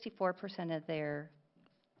 64% of their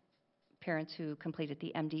parents who completed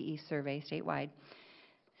the MDE survey statewide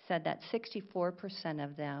said that 64%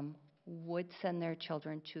 of them would send their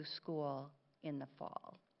children to school in the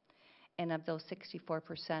fall. And of those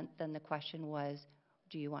 64%, then the question was,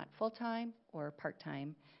 do you want full-time or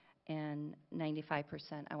part-time? And 95%,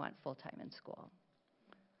 I want full-time in school.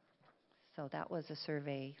 So that was a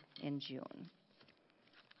survey in June.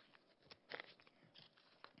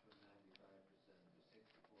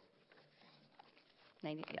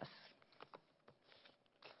 90, yes.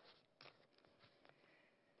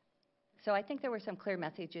 So I think there were some clear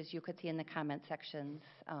messages you could see in the comment sections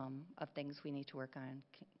of things we need to work on,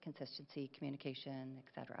 consistency, communication, et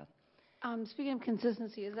cetera. Speaking of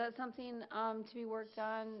consistency, is that something to be worked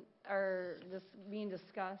on or just being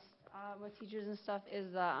discussed with teachers and stuff?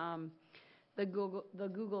 Is the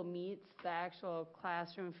Google Meets, the actual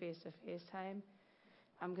classroom face-to-face time?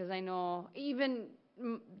 Because I know even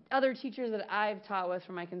other teachers that I've taught with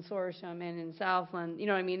from my consortium and in Southland, you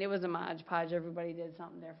know what I mean? It was a Mod Podge. Everybody did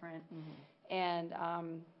something different. Mm-hmm. And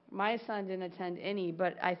my son didn't attend any,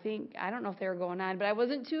 but I don't know if they were going on, but I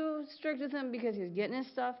wasn't too strict with him because he was getting his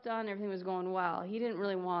stuff done. Everything was going well. He didn't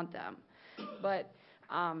really want them. But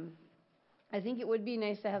I think it would be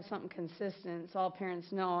nice to have something consistent so all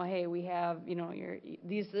parents know, hey, we have,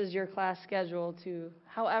 this is your class schedule to,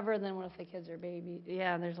 however, then what if the kids are baby?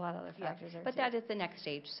 Yeah, there's a lot of other factors there but too. that is the next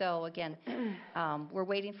stage. So again, we're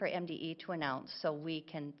waiting for MDE to announce so we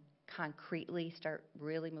can concretely start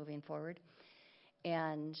really moving forward.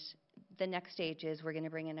 And the next stage is we're going to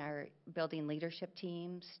bring in our building leadership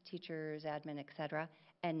teams, teachers, admin, et cetera,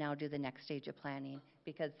 and now do the next stage of planning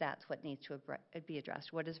because that's what needs to be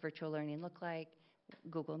addressed. What does virtual learning look like?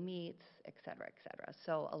 Google Meets, et cetera, et cetera.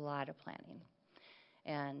 So a lot of planning.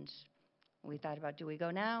 And we thought about, do we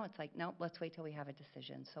go now? It's like, nope, let's wait till we have a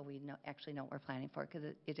decision so we actually know what we're planning for because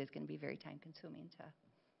it is going to be very time consuming to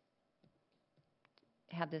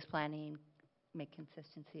have this planning, make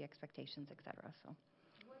consistency, expectations, et cetera. So.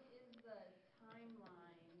 What is the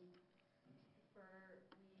timeline for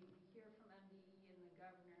we hear from MDE and the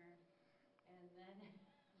governor, and then?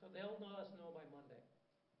 So they'll let us know by Monday.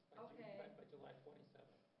 Okay. By July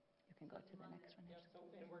 27th. You can go to the next one. Yeah, so,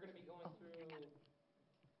 and we're going to be going through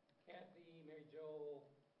Kathy, Mary Jo,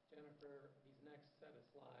 Jennifer, these next set of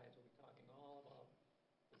slides. We'll be talking all about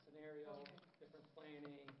the scenario, different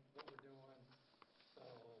planning, what we're doing. So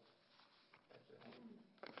that's it.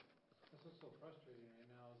 That's what's so frustrating right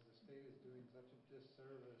now is the state is doing such a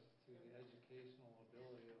disservice to the educational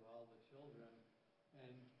ability of all the children. And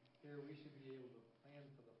here we should be able to plan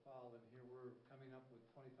for the fall, and here we're coming up with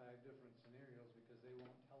 25 different scenarios because they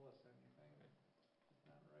won't tell us anything. It's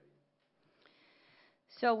not right.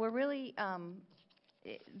 So we're really,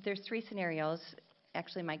 there's 3 scenarios.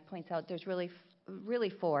 Actually, Mike points out there's really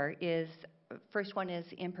 4. First one is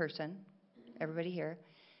in person, everybody here.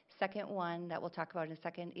 Second one that we'll talk about in a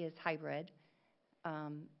second is hybrid,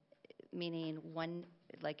 meaning one,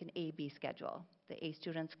 like an A-B schedule. The A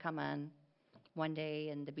students come on one day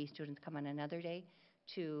and the B students come on another day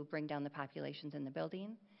to bring down the populations in the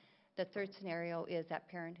building. The third scenario is that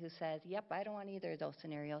parent who says, yep, I don't want either of those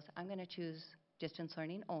scenarios. I'm going to choose distance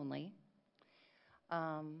learning only.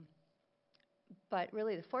 But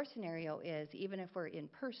really the fourth scenario is even if we're in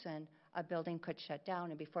person, a building could shut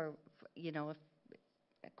down and before, if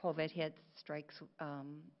COVID hits, strikes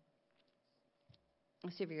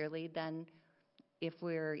severely, then if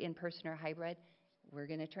we're in person or hybrid, we're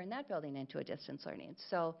going to turn that building into a distance learning.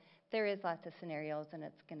 So there is lots of scenarios, and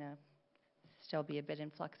it's going to still be a bit in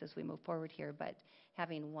flux as we move forward here, but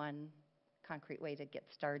having one concrete way to get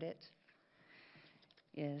started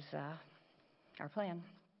is our plan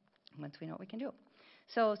once we know what we can do.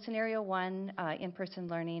 So scenario 1, in-person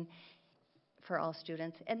learning for all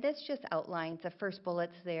students. And this just outlines, the first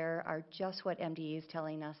bullets there are just what MDE is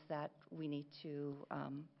telling us that we need to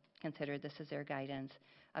consider. This is their guidance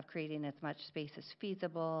of creating as much space as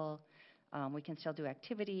feasible. We can still do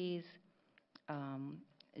activities,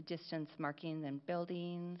 distance marking and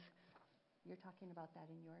buildings. You're talking about that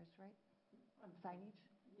in yours, right? Signage?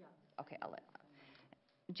 Yeah. Okay, I'll let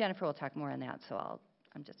Jennifer will talk more on that, so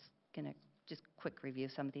I'm just going to quick review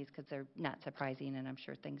some of these because they're not surprising and I'm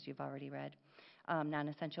sure things you've already read.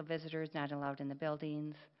 Non-essential visitors not allowed in the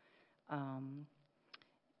buildings, and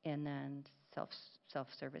then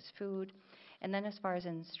self-service food. And then as far as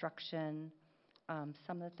instruction,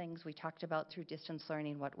 some of the things we talked about through distance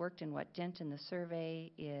learning, what worked and what didn't in the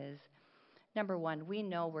survey is, number 1, we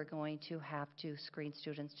know we're going to have to screen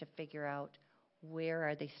students to figure out where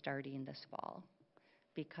are they starting this fall.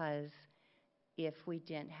 Because if we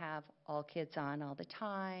didn't have all kids on all the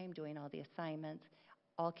time, doing all the assignments,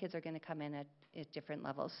 all kids are going to come in at different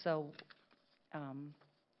levels. So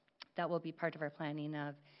that will be part of our planning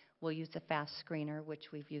of, we'll use the FAST screener,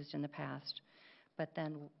 which we've used in the past, but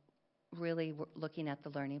then really looking at the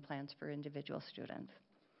learning plans for individual students.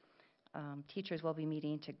 Teachers will be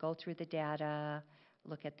meeting to go through the data,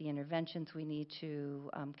 look at the interventions we need to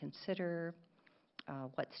consider,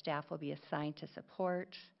 what staff will be assigned to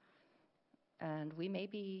support, and we may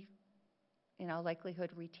be, in all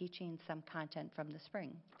likelihood, reteaching some content from the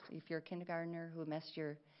spring. If you're a kindergartner who missed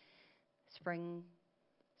your spring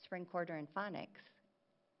quarter in phonics,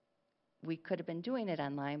 we could have been doing it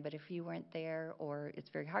online, but if you weren't there, or it's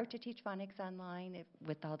very hard to teach phonics online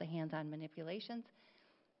with all the hands-on manipulations,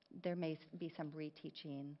 there may be some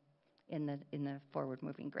reteaching in the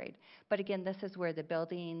forward-moving grade. But again, this is where the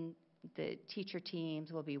teacher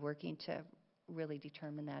teams will be working to really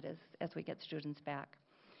determine that as we get students back.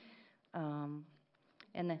 And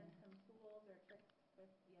then Some tools or tricks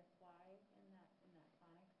with ESY in that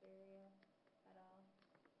phonics area at all?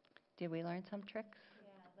 did we learn some tricks? Yeah,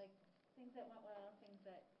 like things that went well, things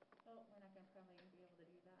that, oh, we're not gonna probably be able to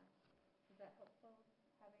do that. Is that helpful,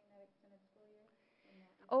 having that extended school year? And that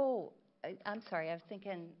Oh, I'm sorry, I was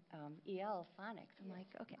thinking EL phonics. I'm like,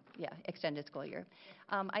 okay, yeah, extended school year.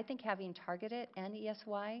 I think having targeted and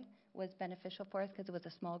ESY was beneficial for us because it was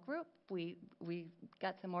a small group. We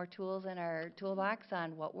got some more tools in our toolbox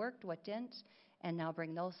on what worked, what didn't, and now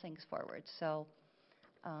bring those things forward. So,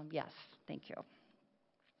 yes, thank you.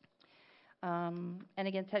 And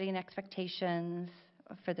again, setting expectations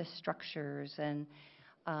for the structures, and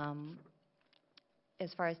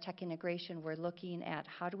as far as tech integration, we're looking at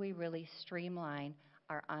how do we really streamline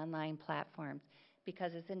our online platforms,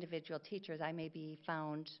 because as individual teachers, I may be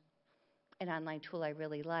found an online tool I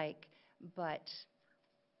really like, but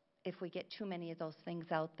if we get too many of those things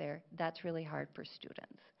out there, that's really hard for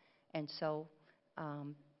students. And so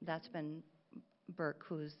that's been Burke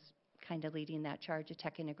who's kind of leading that charge of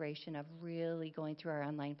tech integration, of really going through our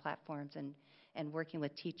online platforms and working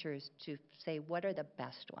with teachers to say what are the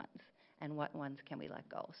best ones and what ones can we let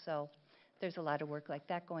go. So there's a lot of work like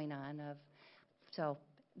that going on. So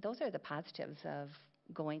those are the positives of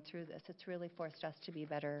going through this. It's really forced us to be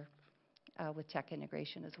better with tech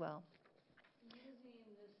integration as well.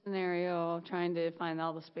 Scenario, trying to find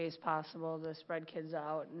all the space possible to spread kids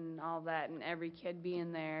out and all that, and every kid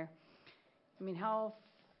being there. I mean, how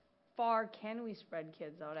far can we spread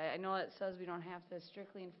kids out? I know it says we don't have to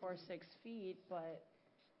strictly enforce 6 feet, but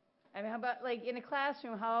I mean, how about, like, in a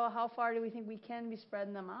classroom, how far do we think we can be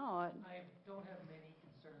spreading them out? I don't have many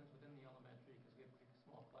concerns within the elementary because we have pretty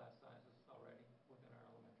small class sizes already within our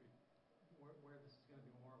elementary. Where this is going to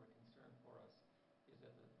be more of a concern for us is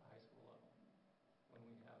at the high school level. When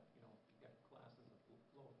we have, you've got classes of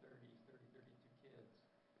low 30s, 32 kids,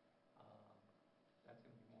 that's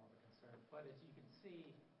going to be more of a concern. But as you can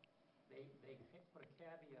see, they put a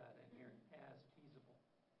caveat in here, as feasible,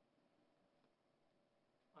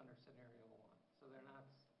 under scenario 1. So they're not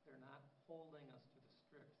holding us to the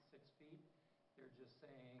strict 6 feet. They're just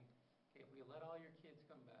saying, okay, if we let all your kids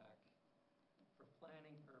come back for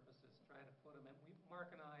planning purposes, try to put them in.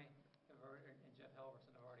 Mark and I have already, and Jeff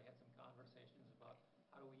Halverson have already had some conversations about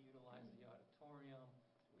how do we utilize the auditorium,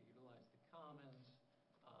 do we utilize the commons,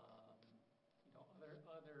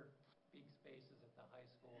 other big spaces at the high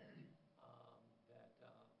school that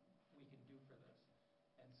we can do for this.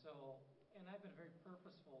 And so, and I've been very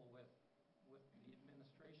purposeful with the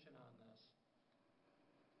administration on this.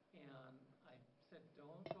 And I said,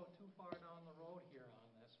 don't go too far down the road here on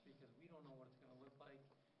this, because we don't know what it's going to look like.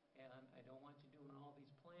 And I don't want you doing all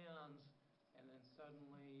these plans, and then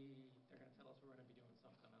suddenly they're going to tell us we're going to be doing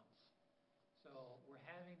something else. So we're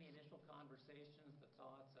having the initial conversations, the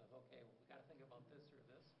thoughts of, okay, well, we've got to think about this or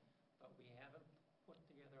this, but we haven't put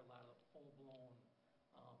together a lot of full-blown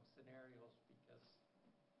scenarios, because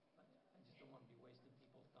I just don't want to be wasting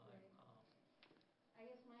people's time. I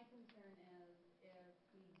guess my concern is if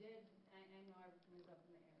we did, I know everything is up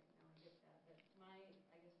in the air right now, I get that, but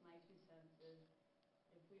I guess my 2 cents is,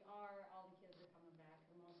 if we are, all the kids are coming back,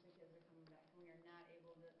 or most of the kids are coming back, and we are not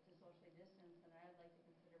able to socially distance, then I'd like to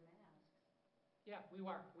consider masks. Yeah, we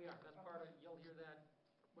are. That's part of, you'll hear that.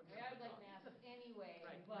 I would like masks anyway,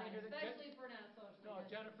 Right. but You're gonna hear that- especially if we're not socially No, distanced.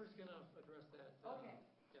 Jennifer's going to address that. Okay,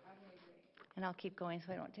 Yep. okay, great. And I'll keep going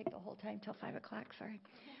so I don't take the whole time till 5 o'clock, sorry.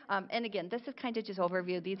 And again, this is kind of just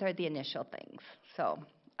overview. These are the initial things. So,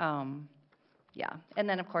 yeah. And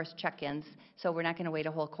then, of course, check-ins. So we're not going to wait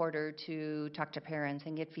a whole quarter to talk to parents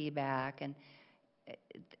and get feedback, and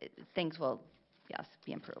things will, yes,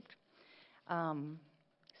 be improved.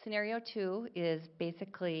 Scenario 2 is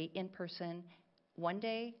basically in person, 1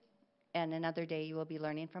 day and another day you will be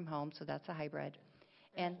learning from home, so that's a hybrid.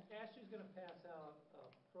 And Ashley's gonna pass out a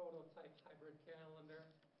prototype hybrid calendar,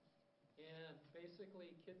 and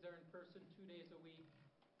basically, kids are in person 2 days a week,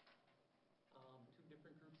 two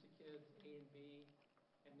different groups of kids, A and B,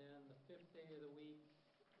 and then the 5th day of the week,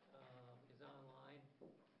 is online,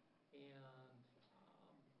 and,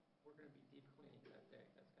 we're gonna be deep cleaning that day.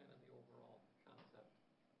 That's kind of the overall concept.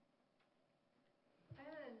 I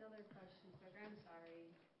had another question, Craig, I'm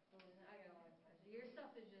sorry. I got a lot of questions. Your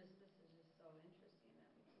stuff is just, this is just so interesting that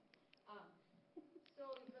we,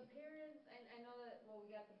 so the parents, I know that, well,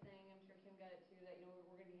 we got the thing, I'm sure Kim got it too, that, we're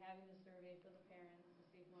gonna be having the survey for the parents to see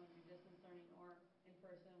if we wanna do distance learning or in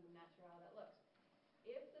person, we're not sure how that looks.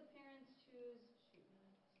 If the parents choose, shoot, now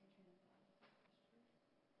I lost my train of thought. What's the question?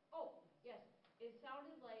 Oh, yes, it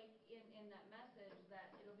sounded like in that message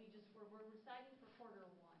that it'll be just, we're deciding for quarter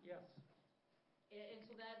one. Yes. And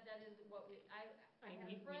so that is what I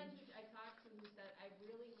had a friend who I talked to who said, I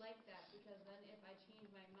really like that, because then if I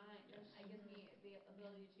change my mind, then I gives me the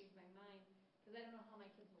ability to change my mind, because I don't know how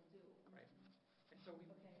my kids will do. Right. And so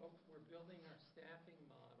we're building our staffing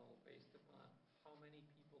model based upon how many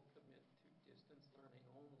people commit to distance learning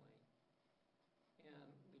only.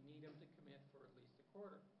 And we need them to commit for at least a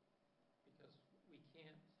quarter. Because we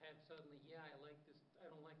can't have suddenly, I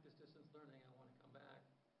don't like this distance learning, I want to come back.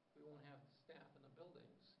 We won't have the staff in the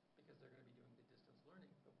buildings because they're going to be doing the distance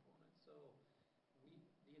learning component. So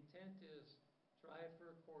the intent is try it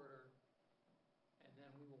for a quarter, and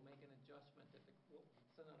then we will make an adjustment we'll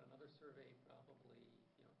send out another survey probably,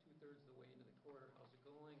 2/3 of the way into the quarter, how's it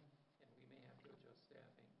going? And we may have to adjust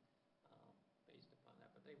staffing based upon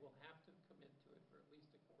that. But they will have to commit to it for at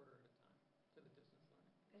least a quarter at a time to the distance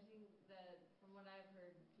learning. I think that, from what I've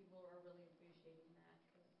heard, people are really appreciating that,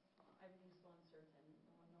 because everything's so uncertain,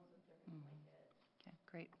 no one knows if they're gonna like it, okay,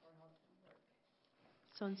 great. or how it's gonna work.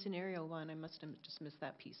 So in scenario one, I must have just missed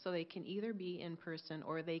that piece. So they can either be in person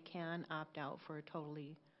or they can opt out for a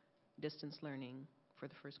totally distance learning for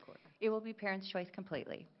the first quarter. It will be parents' choice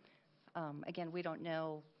completely. Again, we don't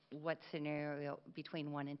know what scenario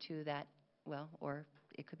between 1 and 2 or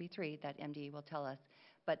it could be 3 that MDE will tell us.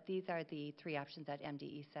 But these are the 3 options that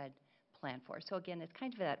MDE said plan for. So again, it's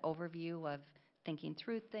kind of that overview of thinking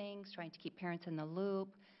through things, trying to keep parents in the loop.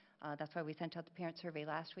 That's why we sent out the parent survey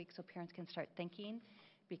last week, so parents can start thinking.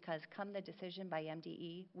 Because come the decision by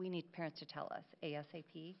MDE, we need parents to tell us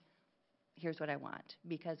ASAP, here's what I want.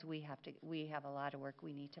 Because we have a lot of work,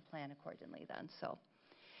 we need to plan accordingly then, so.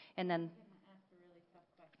 And then, I'm gonna ask a really tough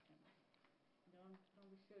question. Don't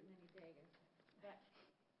be shooting any daggers. But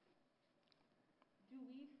do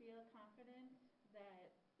we feel confident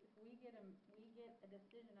that if we get a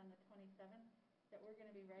decision on the 27th, that we're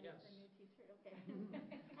gonna be ready for new teachers? Okay.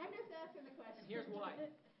 I'm just asking the question. And here's why.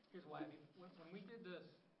 I mean, when we did this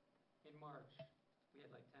in March, we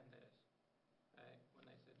had like 10 days, right? When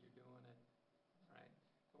they said you're doing it, all right?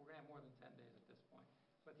 So we're gonna have more than 10 days at this point.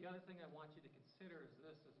 But the other thing I want you to consider is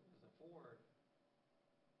this, as a board,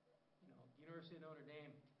 University of Notre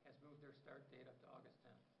Dame has moved their start date up to August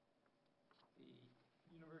 10th. The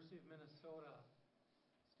University of Minnesota,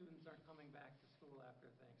 students aren't coming back to school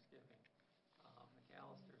after Thanksgiving.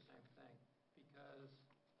 Macalester, same thing. Because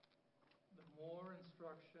the more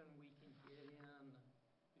instruction we can get in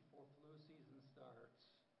before flu season starts,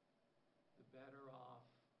 the better off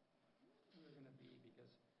we're going to be. Because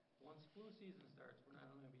once flu season starts, we're not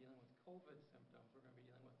only going to be dealing with COVID symptoms, we're going to be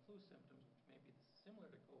dealing with flu symptoms, which may be similar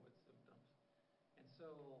to COVID symptoms. And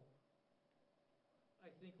so I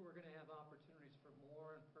think we're going to have opportunities for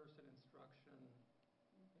more in-person instruction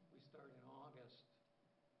if we start in August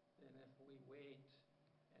than if we wait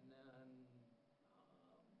and then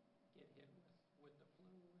get hit with the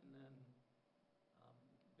flu, and then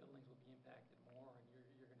buildings will be impacted more, and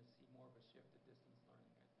you're going to see more of a shift to distance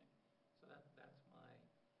learning, I think. So that's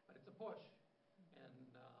but it's a push, and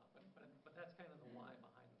but that's kind of the why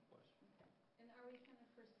behind the push. And are we kind of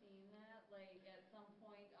foreseeing that, like, at some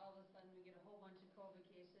point, all of a sudden, we get a whole bunch of COVID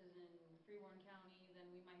cases in Freeborn County, then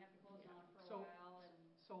we might have to close down for a while and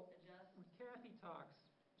adjust? When Kathy talks,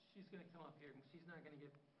 she's going to come up here, and she's not going to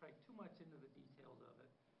get probably too much into the details of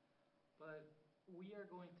it, but we are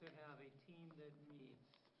going to have a team that meets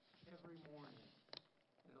every morning.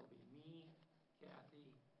 It'll be me,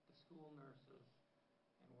 Kathy, the school nurses,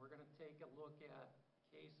 and we're going to take a look at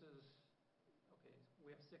cases. Okay, we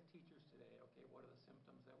have sick teachers today. Okay, what are the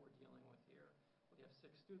symptoms that we're dealing with here? We have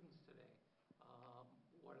sick students today.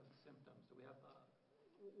 What are the symptoms? Do we have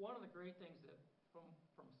one of the great things that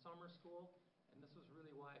from summer school, and this was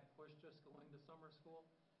really why I pushed us going to summer school,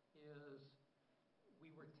 is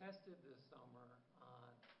we were tested this summer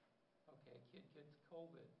on, okay, kid gets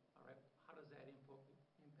COVID. All right, does that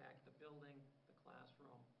impact the building, the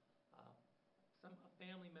classroom? A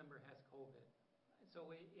family member has COVID. So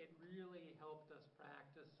it really helped us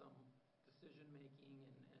practice some decision-making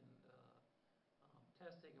and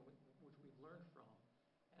testing, which we've learned from.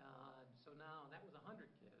 And so now, that was 100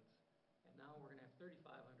 kids, and now we're gonna have 3,500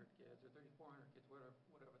 kids, or 3,400 kids,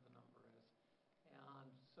 whatever the number is. And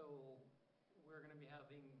so, we're gonna be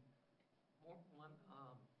having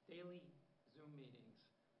daily Zoom meetings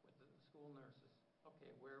with the school nurses.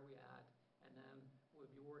 Okay, where are we at? And then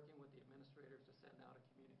we'll be working with the administrators to send out a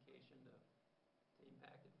communication to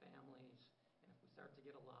impacted families. And if we start to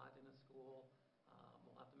get a lot in a school,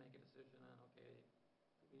 we'll have to make a decision on, okay,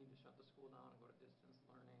 we need to shut the school down and go to distance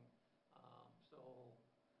learning.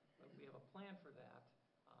 But we have a plan for that.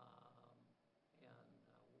 And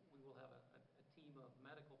we will have a team of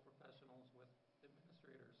medical professionals with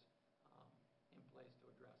administrators in place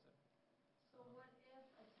to address it. So what if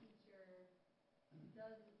a teacher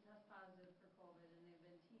does test positive for COVID and they've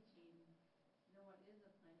been teaching, then what is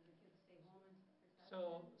the plan? Do the kids stay home until they're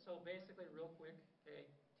tested? So basically, real quick, okay,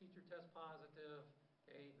 teacher tests positive,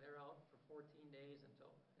 okay, they're out for 14 days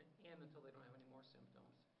until they don't have any more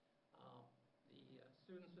symptoms. The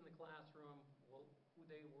students in the classroom, who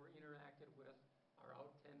they were interacted with, are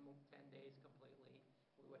out 10 days completely.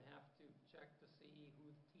 We would have to check to see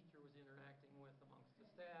who the teacher was interacting with amongst the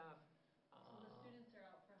staff. So the students are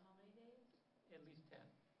out for how many days? At least 10.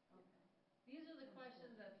 Okay. These are the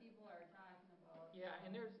questions that people are talking about. Yeah,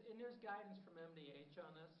 and there's guidance from MDH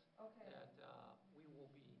on this. Okay. That we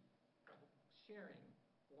will be sharing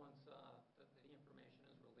once the information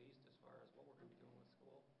is released as far as what we're going to be doing with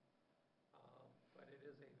school. But it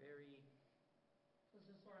is a very... This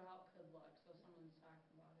is sort of how it could look, so someone's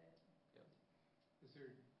talking about it. Yep. Is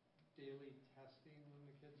there daily testing when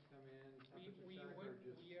the kids come in, temperature We check, or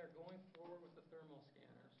just? are going forward with the thermal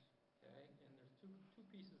scanners, okay? And there's two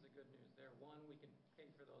pieces of good news there. One, we can pay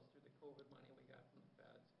for those through the COVID money we got from the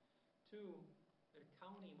feds. Two, the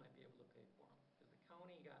county might be able to pay for them, because the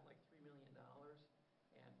county got like $3 million,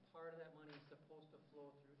 and part of that money is supposed to flow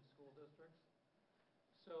through the school districts.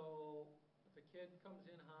 So if a kid comes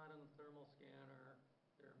in hot on the thermal scanner,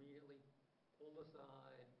 they're immediately pulled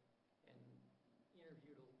aside and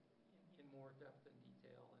interviewed in more depth and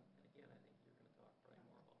detail. And again, I think you're going to talk probably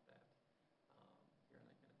more about that here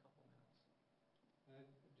in a couple minutes.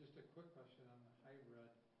 Just a quick question on the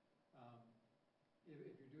hybrid.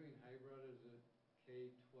 If you're doing hybrid, is it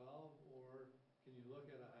K-12, or can you look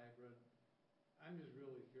at a hybrid? I'm just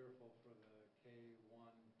really fearful for the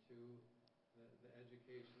K-1, 2, the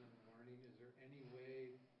education and learning. Is there any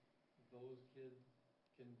way those kids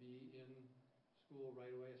can be in school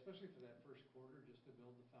right away, especially for that first quarter, just to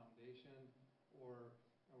build the foundation? Or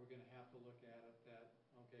are we going to have to look at it that,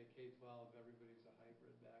 okay, K-12, everybody's a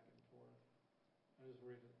hybrid back and forth? I'm just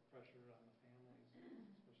worried about the pressure on the families,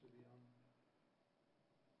 especially the young.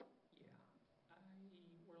 Yeah,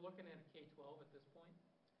 we're looking at a K-12 at this point.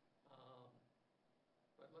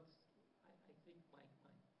 But I think my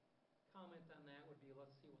comment on that would be,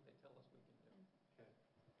 let's see what they tell us we can do. Okay.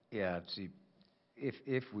 Yeah, see,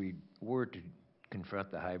 if we were to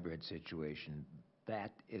confront the hybrid situation,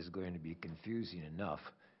 that is going to be confusing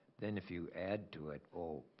enough. Then if you add to it,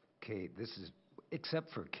 this is,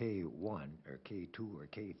 except for K1 or K2 or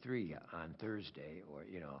K3 on Thursday, or,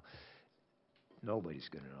 nobody's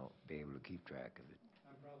going to be able to keep track of it.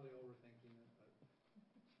 I'm probably overthinking it, but.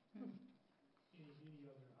 Any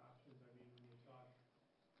other options? I mean, when you talk,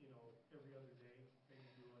 every other day,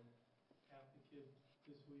 maybe doing half the kids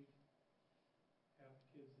this week, half the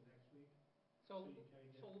kids the next week? So you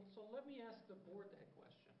kinda get- So let me ask the board that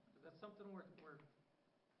question, because that's something we're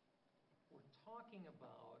talking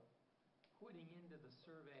about putting into the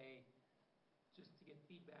survey just to get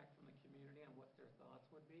feedback from the community on what their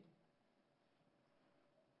thoughts would be.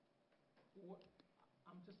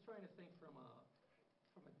 I'm just trying to think from a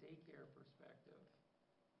daycare perspective.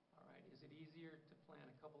 All right, is it easier to plan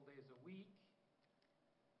a couple days a week,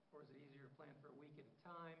 or is it easier to plan for a week at a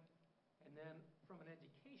time? And then from an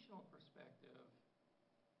educational perspective,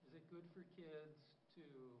 is it good for kids to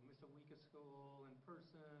miss a week of school in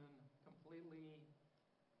person completely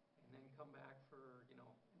and then come back for,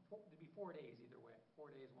 it'd be 4 days either way.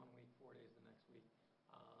 4 days 1 week, 4 days the next week.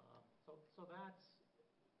 So that's,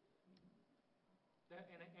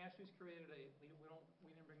 and Ashley's created we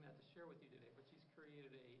didn't bring that to share with you today, but she's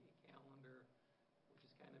created a calendar, which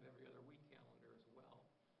is kind of every other week calendar as well.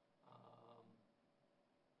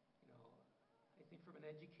 I think from an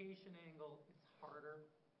education angle, it's harder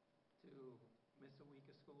to miss a week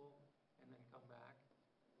of school and then come back.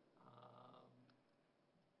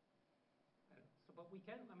 we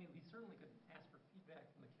can, I mean, we certainly could ask for feedback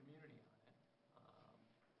from the community on it.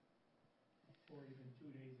 Or even 2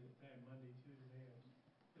 days at a time, Monday, Tuesday, and,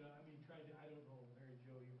 I mean, I don't know, Mary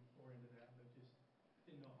Jo, you were more into that, but just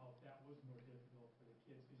didn't know how if that was more difficult for the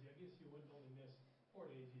kids, because I guess you wouldn't only miss 4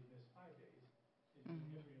 days, you'd miss 5 days. And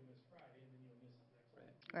you'll miss Friday, and then you'll miss the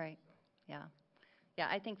next week. Right, So. yeah. Yeah,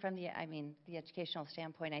 I think from the educational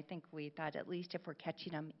standpoint, I think we thought at least if we're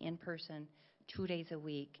catching them in person 2 days a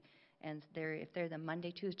week, and if they're the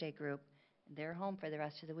Monday, Tuesday group, they're home for the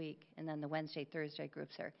rest of the week, and then the Wednesday, Thursday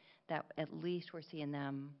groups are, that at least we're seeing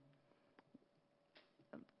them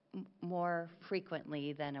more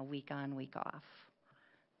frequently than a week on, week off,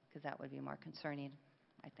 because that would be more concerning,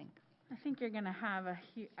 I think. I think you're going to have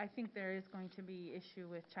I think there is going to be issue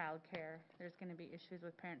with childcare. There's going to be issues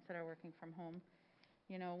with parents that are working from home.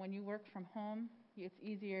 You know, when you work from home, it's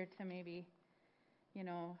easier to maybe, you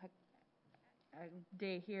know, a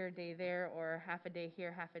day here, a day there, or half a day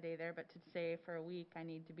here, half a day there. But to say for a week I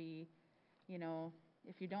need to be, you know,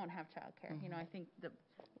 if you don't have childcare, you know, I think the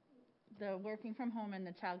working from home and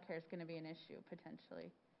the childcare is going to be an issue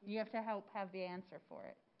potentially. You have to have the answer for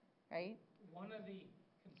it, right? One of the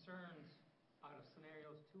concerns out of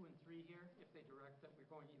scenarios 2 and 3 here, if they direct that we're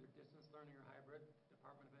going either distance learning or hybrid,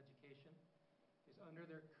 Department of Education, is under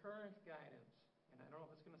their current guidance, and I don't know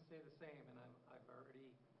if it's going to stay the same, and I've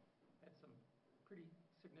already had some pretty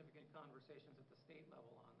significant conversations at the state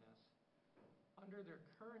level on this. Under their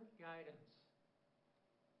current guidance,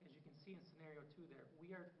 as you can see in scenario 2 there,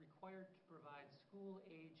 we are required to provide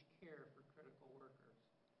school-age care for critical workers.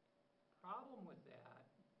 Problem with that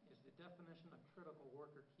is the definition of critical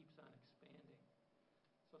worker keeps on expanding.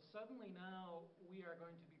 So suddenly now we are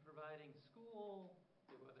going to be providing school,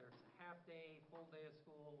 whether it's a half day, full day of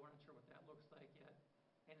school, we're not sure what that looks like yet.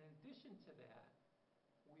 And in addition to that,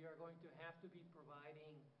 we are going to have to be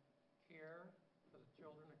providing care for the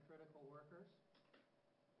children of critical workers.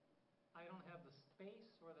 I don't have the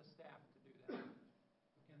space or the staff to do that.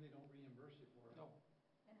 And they don't reimburse you for it. No.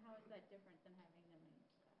 And how is that different than having them in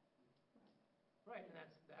staff? Right, and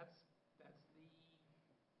that's the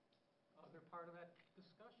other part of that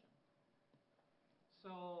discussion.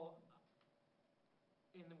 So,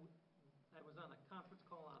 I was on a conference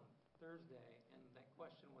call on Thursday, and that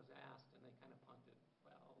question was asked, and they kind of punted,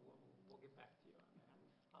 well, we'll get back to you on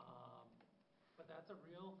that. But that's a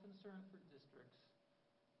real concern for districts,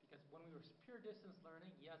 because when we were pure distance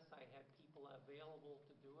learning, yes, I had people available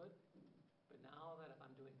to do it, but now that if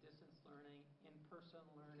I'm doing distance learning, in-person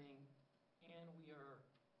learning, and we are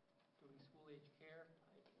doing school-age care,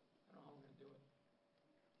 I don't know how we're going to do it.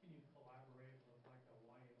 Can you collaborate with like a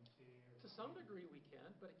YMCA or? To some degree we can,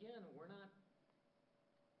 but again, we're not,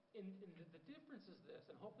 the difference is this,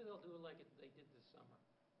 and hopefully they'll do it like they did this summer,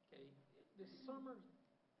 okay? This summer,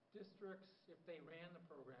 districts, if they ran the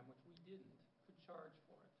program, which we didn't, could charge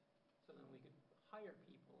for it. So then we could hire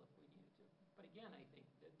people if we needed to. But again, I think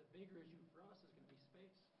that the bigger issue for us is going to be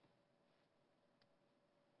space.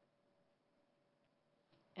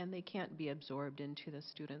 And they can't be absorbed into the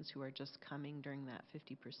students who are just coming during that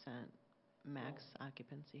 50% max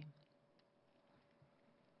occupancy.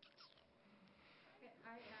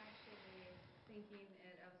 I actually thinking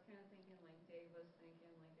it, I was kind of thinking like Dave was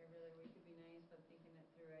thinking, like every other week would be nice, but thinking it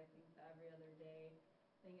through, I think the every other day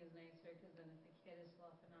thing is nicer, because then if the kid is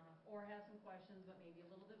sloughing off or has some questions but maybe a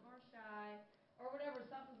little bit more shy or whatever,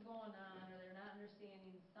 something's going on, or they're not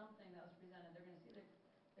understanding something that was presented, they're going to see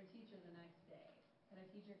their teacher the next day, and a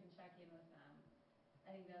teacher can check in with them.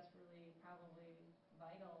 I think that's really probably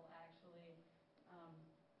vital, actually.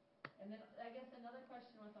 And then I guess another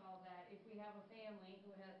question with all that, if we have a family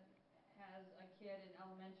who has a kid in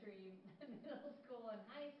elementary, middle school, and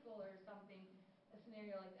high school or something, a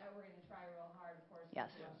scenario like that, we're going to try real hard, of course, to Yes.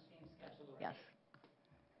 do the same schedule. Yes.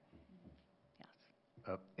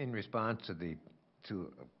 Yes. In response to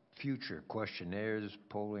future questionnaires,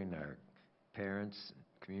 polling our parents,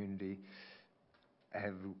 community,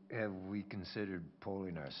 have we considered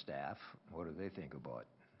polling our staff? What do they think about?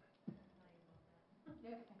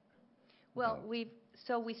 Well, we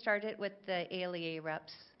started with the ALEA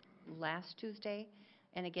reps last Tuesday,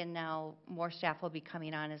 and again, now more staff will be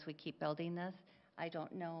coming on as we keep building this. I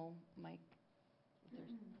don't know, Mike, if there's...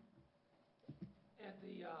 At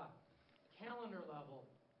the calendar level,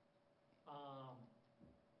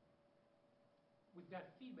 we've got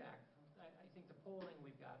feedback. I think the polling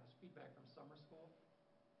we've got was feedback from summer school,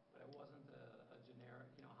 but it wasn't a generic,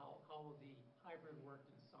 how the hybrid worked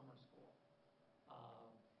in summer school.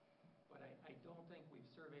 But I don't think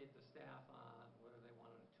we've surveyed the staff on whether they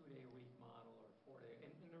wanted a 2-day-a-week model or 4-day.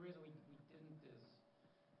 And the reason we didn't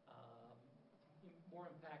is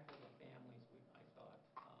more impactful to families, I thought,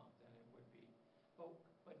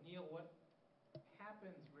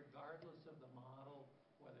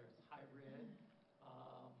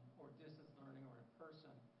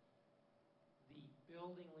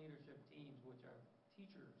 building leadership teams, which are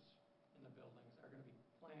teachers in the buildings, are gonna be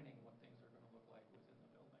planning what things are gonna look like within the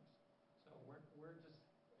buildings. So we're just,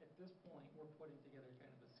 at this point, we're putting together kind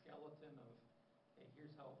of the skeleton of, hey,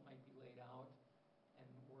 here's how it might be laid out, and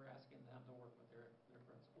we're asking them to work with their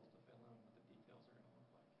principals to fill in what the details are gonna look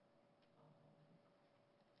like.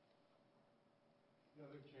 The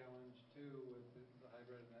other challenge too with the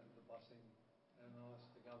hybrid and the busing, unless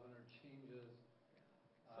the governor changes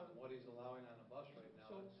what he's allowing on a bus right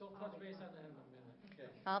now. So touch base on that in a minute. Okay.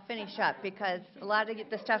 I'll finish up because a lot of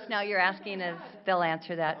the stuff now you're asking is, they'll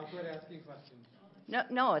answer that. I'll quit asking questions.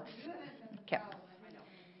 No, it's, okay.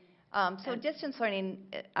 So distance learning,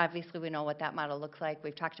 obviously we know what that model looks like.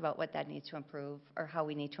 We've talked about what that needs to improve, or how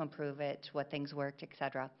we need to improve it, what things worked, et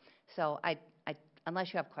cetera. So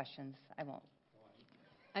unless you have questions, I won't.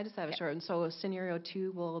 I just have a short one. So scenario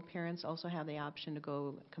 2, will parents also have the option to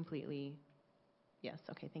go completely? Yes,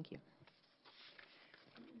 okay, thank you.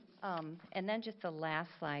 And then just the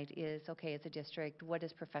last slide is, okay, as a district, what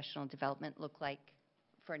does professional development look like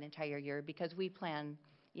for an entire year? Because we plan,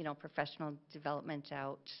 professional development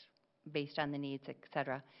out based on the needs, et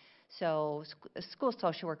cetera. So school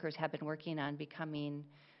social workers have been working on becoming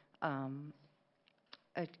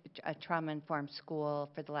a trauma-informed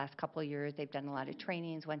school for the last couple of years. They've done a lot of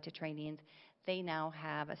trainings, went to trainings. They now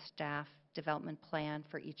have a staff development plan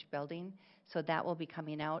for each building. So that will be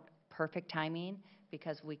coming out, perfect timing,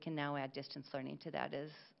 because we can now add distance learning to that, as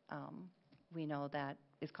we know that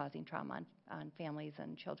is causing trauma on families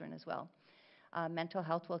and children as well. Mental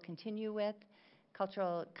health will continue with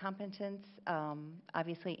cultural competence.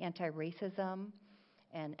 Obviously, anti-racism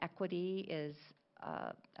and equity is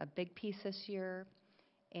a big piece this year.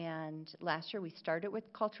 And last year we started with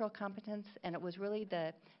cultural competence, and it was really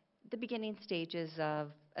the beginning stages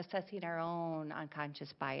of assessing our own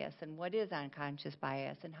unconscious bias and what is unconscious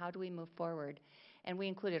bias and how do we move forward. And we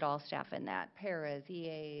included all staff in that, paras,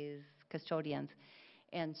 EAs, custodians.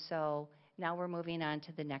 And so now we're moving on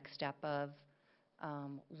to the next step of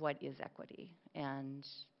what is equity and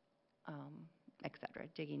et cetera,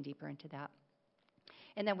 digging deeper into that.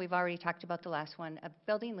 And then we've already talked about the last one.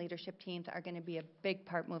 Building leadership teams are going to be a big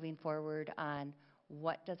part moving forward on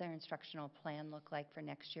what does our instructional plan look like for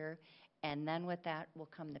next year. And then with that will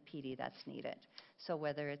come the PD that's needed. So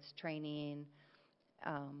whether it's training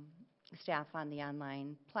staff on the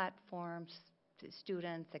online platforms,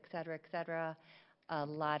 students, et cetera, a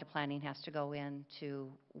lot of planning has to go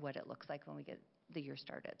into what it looks like when we get the year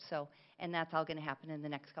started. So, and that's all going to happen in the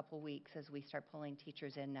next couple of weeks as we start pulling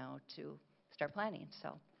teachers in now to start planning.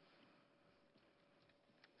 So,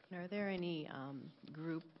 And are there any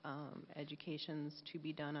group educations to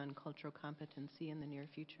be done on cultural competency in the near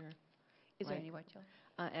future? is there any what, Jill?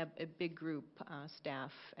 A big group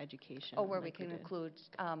staff education. Oh, where we like can did. include,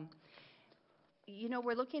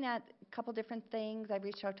 we're looking at a couple different things. I've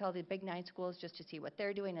reached out to all the Big 9 schools just to see what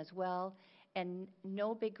they're doing as well. And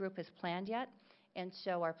no big group is planned yet. And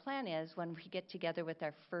so our plan is when we get together with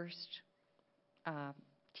our first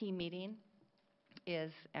team meeting,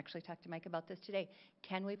 is actually talked to Mike about this today.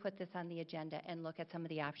 Can we put this on the agenda and look at some of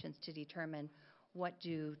the options to determine what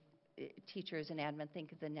do teachers and admin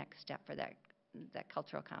think is the next step for that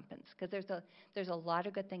cultural competence? Because there's a lot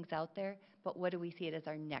of good things out there, but what do we see it as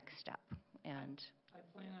our next step? And I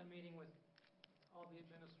plan on meeting with all the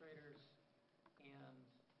administrators and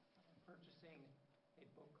purchasing a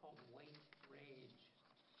book called White Rage,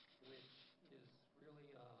 which is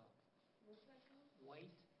really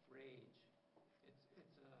White Rage.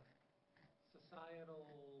 It's a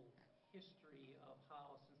societal history of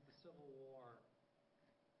how, since the Civil War,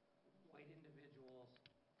 white individuals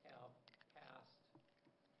have passed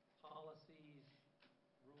policies,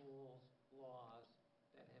 rules, laws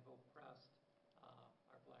that have oppressed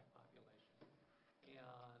our black population.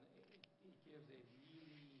 And it gives a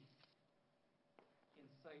really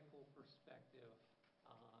insightful perspective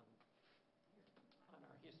on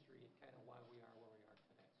our history and kind of why we are where we are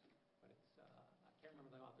today. But it's, I can't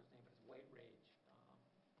remember the author's name, but it's White Rage.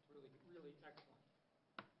 It's really, really excellent.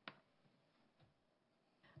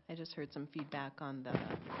 I just heard some feedback on the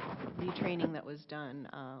retraining that was done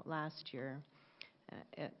last year.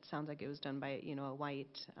 It sounds like it was done by, a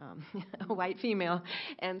white, a white female,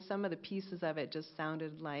 and some of the pieces of it just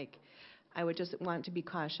sounded like I would just want to be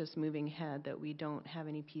cautious moving ahead that we don't have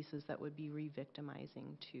any pieces that would be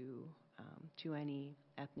re-victimizing to any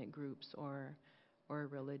ethnic groups or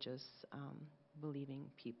religious believing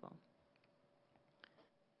people.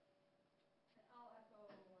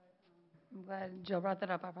 I'm glad Jill brought that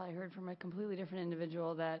up. I probably heard from a completely different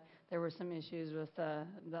individual that there were some issues with the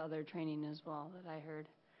other training as well that I heard.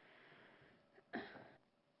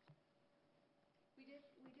 We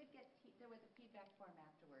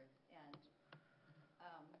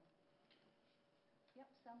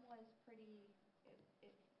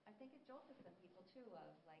too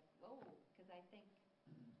of like, whoa, because I think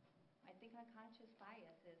unconscious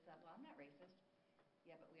bias is, well, I'm not racist.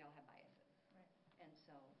 Yeah, but we all have biases. Right. And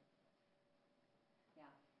so,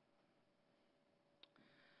 yeah.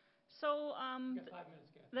 So, You got 5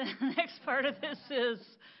 minutes, Kathy. the next part of this is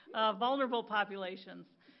vulnerable populations.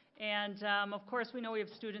 And of course, we know we have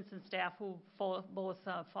students and staff who both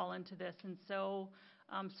fall into this. And so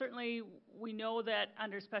certainly we know that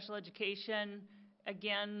under special education,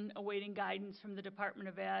 again, awaiting guidance from the Department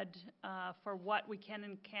of Ed for what we can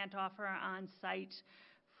and can't offer on site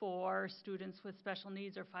for students with special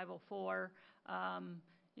needs or 504.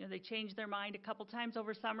 You know, they changed their mind a couple times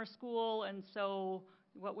over summer school, and so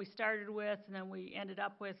what we started with and then we ended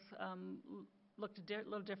up with looked a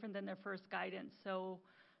little different than their first guidance. So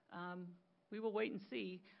we will wait and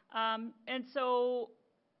see. And so,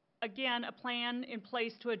 again, a plan in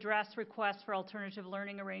place to address requests for alternative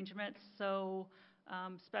learning arrangements. So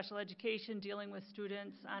special education, dealing with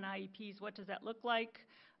students on IEPs, what does that look like?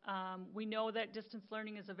 We know that distance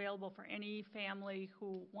learning is available for any family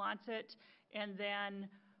who wants it. And then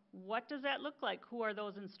what does that look like? Who are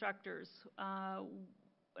those instructors?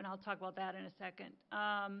 And I'll talk about that in a second.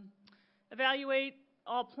 Evaluate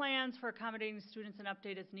all plans for accommodating students and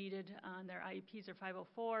update as needed on their IEPs or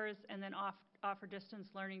 504s, and then offer distance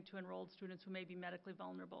learning to enrolled students who may be medically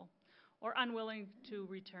vulnerable or unwilling to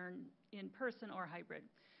return in person or hybrid.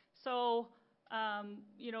 So,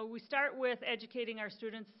 you know, we start with educating our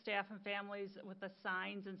students, staff, and families with the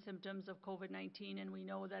signs and symptoms of COVID-19, and we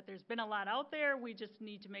know that there's been a lot out there. We just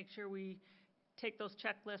need to make sure we take those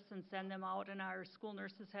checklists and send them out, and our school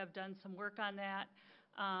nurses have done some work on that.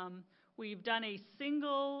 We've done a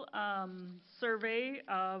single survey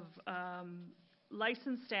of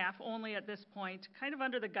licensed staff only at this point, kind of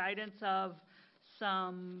under the guidance of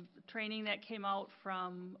some training that came out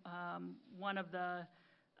from one of the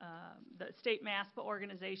state MASPA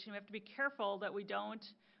organization. We have to be careful that we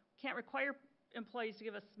can't require employees to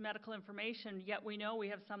give us medical information, yet we know we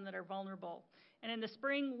have some that are vulnerable. And in the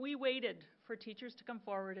spring, we waited for teachers to come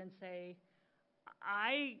forward and say,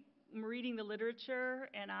 I'm reading the literature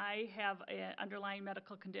and I have an underlying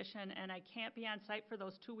medical condition and I can't be on site for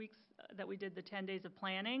those 2 weeks that we did the 10 days of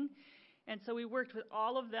planning. And so we worked with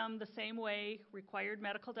all of them the same way, required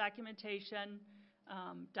medical documentation,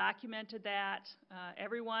 documented that.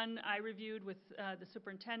 Everyone I reviewed with the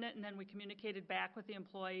superintendent, and then we communicated back with the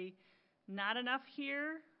employee. Not enough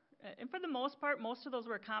here, and for the most part, most of those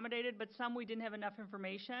were accommodated, but some we didn't have enough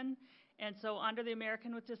information. And so under the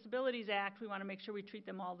American with Disabilities Act, we want to make sure we treat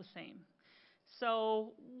them all the same.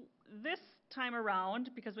 So this time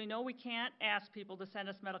around, because we know we can't ask people to send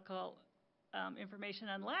us medical information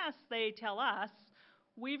unless they tell us,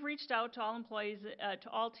 we've reached out to all employees, to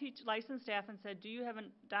all licensed staff and said, do you have a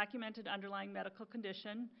documented underlying medical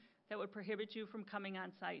condition that would prohibit you from coming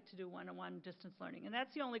on site to do one-on-one distance learning? And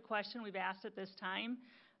that's the only question we've asked at this time.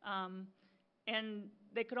 And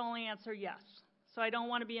they could only answer yes. So I don't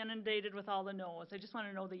want to be inundated with all the no's. I just want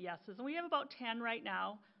to know the yeses. And we have about 10 right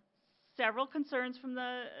now. Several concerns from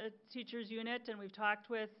the teachers unit, and we've talked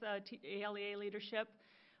with ALEA leadership.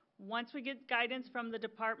 Once we get guidance from the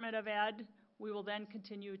Department of Ed, we will then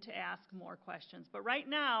continue to ask more questions. But right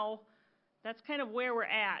now, that's kind of where we're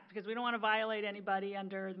at, because we don't want to violate anybody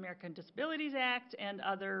under the American Disabilities Act and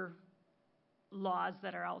other laws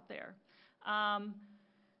that are out there.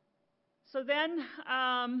 So then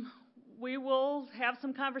we will have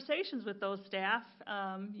some conversations with those staff.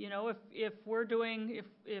 You know, if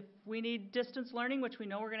we need distance learning, which we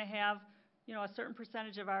know we're going to have, you know, a certain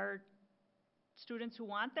percentage of our students who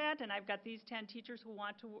want that, and I've got these 10 teachers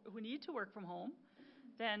who need to work from home,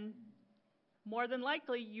 then more than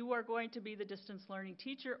likely you are going to be the distance learning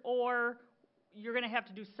teacher, or you're going to have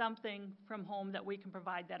to do something from home that we can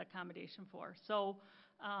provide that accommodation for. So,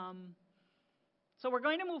 so we're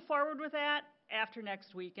going to move forward with that after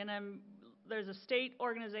next week. And there's a state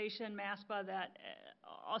organization, MASPA, that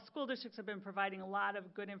all school districts have been providing a lot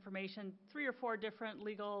of good information. 3 or 4 different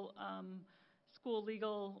school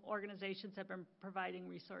legal organizations have been providing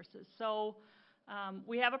resources. So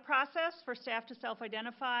we have a process for staff to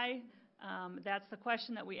self-identify. That's the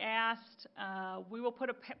question that we asked. We will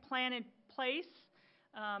put a plan in place.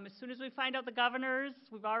 As soon as we find out the governors,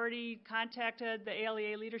 we've already contacted the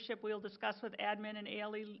ALEA leadership. We'll discuss with admin and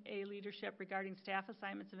ALEA leadership regarding staff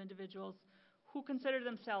assignments of individuals who consider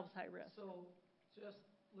themselves high risk. So, just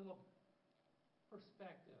a little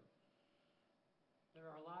perspective. There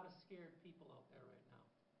are a lot of scared people out there right now.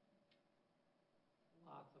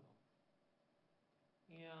 Lots of them.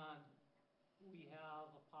 And we have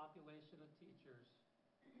a population of teachers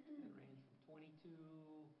that range from 22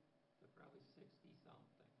 to probably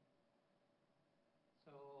 60-something.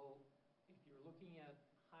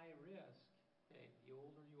 high risk, okay, the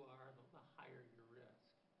older you are, the higher your risk.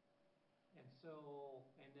 And so,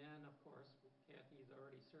 and then, of course, Kathy's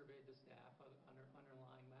already surveyed the staff of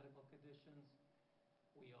underlying medical conditions.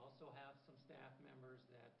 We also have some staff members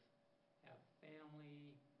that have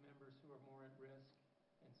family members who are more at risk,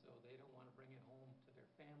 and so they don't want to bring it home to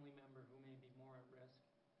their family member who may be more at risk.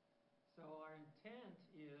 So our intent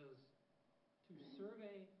is to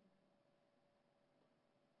survey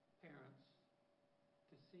parents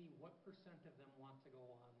to see what percent of them want to go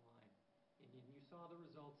online. And you saw the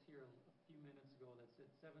results here a few minutes ago that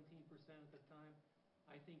said 17% at the time.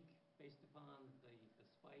 I think based upon the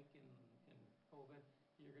spike in COVID,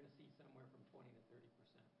 you're going to see somewhere from 20 to 30%,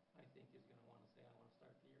 I think, is going to want to say, I want to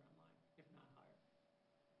start the year online, if not higher.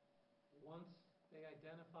 Once they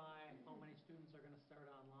identify how many students are going to start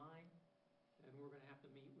online, then we're going to have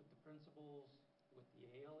to meet with the principals, with the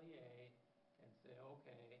ALEA, and say,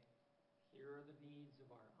 okay, here are the needs of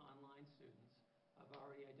our online students. I've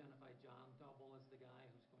already identified John Double as the guy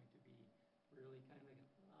who's going to be really kind of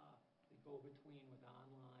the go-between with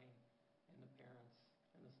online and the parents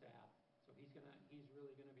and the staff. So he's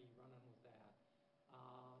really gonna be running with that.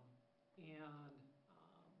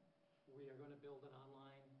 We are gonna build an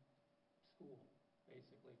online school,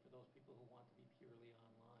 basically, for those people who want to be purely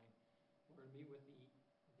online. We're gonna meet with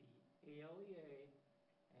the ALEA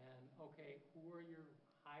and, okay, who are your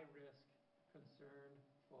high-risk, concerned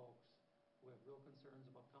folks who have real concerns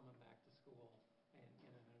about coming back to school and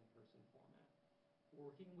in an in-person format.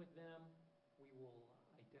 Working with them, we will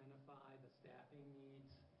identify the staffing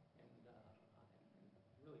needs and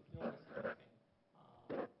really fill the staffing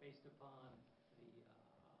based upon the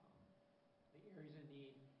areas of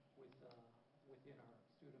need within our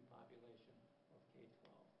student population of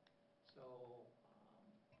K-12. So,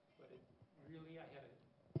 but it really, I had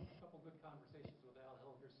a couple good conversations with Al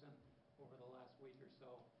Hilgerson over the last week or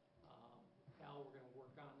so. Al, we're going to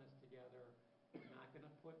work on this together. We're not going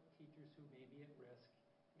to put teachers who may be at risk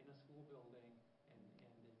in a school building and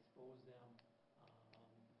expose them.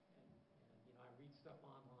 I read stuff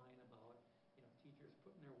online about, teachers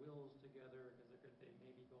putting their wills together because they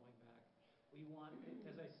may be going back. We want,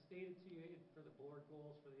 as I stated to you for the board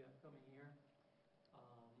goals for the upcoming year,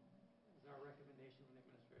 is our recommendation from the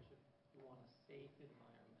administration, we want a safe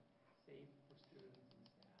environment, safe for students and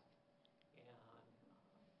staff.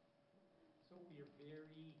 And so we are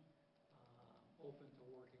very open to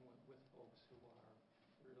working with folks who are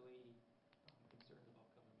really concerned about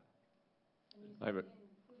coming back. And you I have said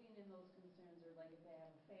including in those concerns, or like if they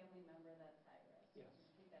have a family member that's high risk. Yes.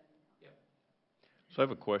 You take that into account. Yep. So I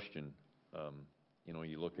have a question.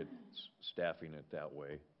 You look at staffing it that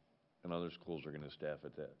way, and other schools are going to staff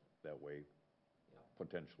it that way, Yep.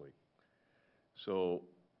 potentially. So,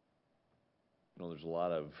 there's a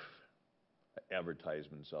lot of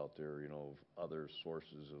advertisements out there, of other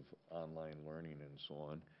sources of online learning and so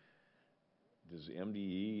on. Does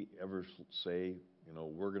MDE ever say,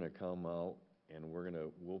 we're going to come out and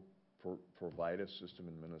we'll provide a system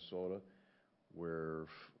in Minnesota where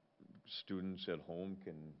students at home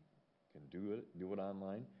can do it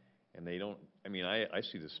online? And they don't, I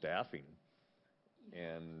see the staffing,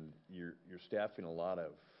 and you're staffing a lot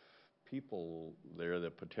of people there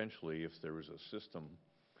that potentially, if there was a system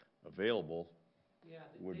available, Yeah,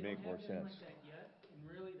 would they make don't more have anything sense. like that yet, and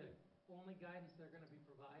really the only guidance they're gonna be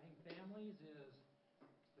providing families is,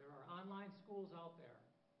 there are online schools out there,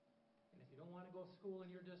 and if you don't wanna go to school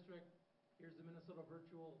in your district, here's the Minnesota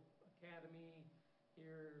Virtual Academy,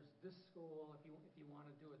 here's this school, if you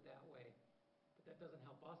wanna do it that way. But that doesn't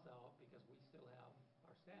help us out, because we still have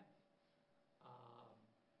our staff.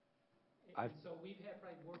 And so we've had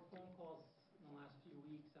probably more phone calls in the last few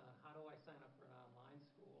weeks on how do I sign up for an online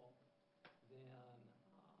school than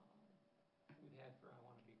we've had for I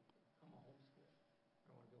want to become a homeschool.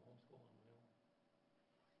 I want to do a homeschool on my own.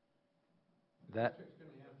 That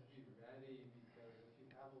district's gonna have to be ready, because if you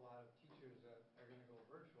have a lot of teachers that are gonna go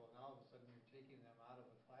virtual, now all of a sudden you're taking them out of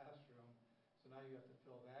a classroom, so now you have to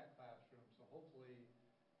fill that classroom. So hopefully,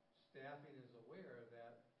 staffing is aware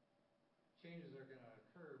that changes are gonna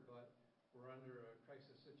occur, but we're under a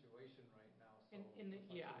crisis situation right now, so.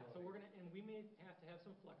 So we're gonna, and we may have to have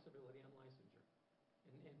some flexibility on licensure.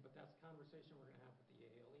 But that's a conversation we're gonna have with the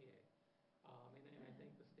ALEA. And I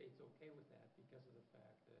think the state's okay with that because of the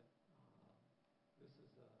fact that this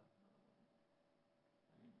is it's a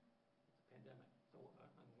pandemic, so on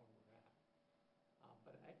where we're at.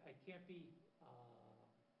 But I can't be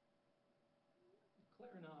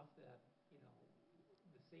clear enough that,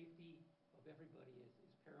 the safety of everybody is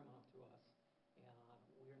paramount to us. And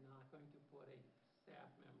we're not going to put a staff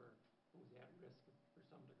member who's at risk for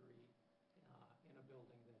some degree in a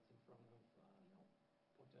building that's in front of,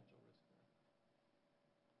 potential risk there.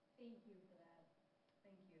 Thank you for that.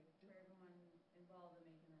 Thank you for everyone involved in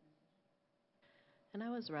making that decision. And I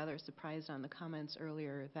was rather surprised on the comments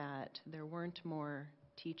earlier that there weren't more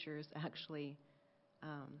teachers actually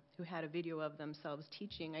who had a video of themselves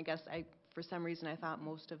teaching. I guess for some reason, I thought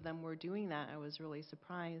most of them were doing that. I was really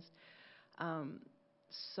surprised. And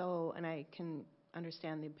I can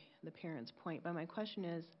understand the parents' point, but my question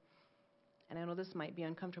is, and I know this might be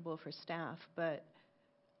uncomfortable for staff, but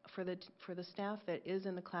for the staff that is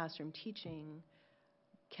in the classroom teaching,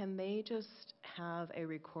 can they just have a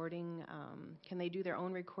recording, can they do their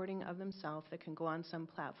own recording of themselves that can go on some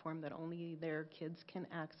platform that only their kids can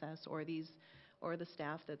access, or the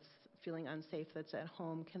staff that's feeling unsafe that's at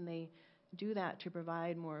home, can they do that to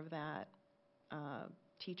provide more of that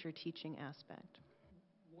teacher teaching aspect?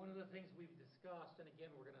 One of the things we've discussed, and again,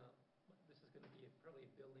 this is gonna be probably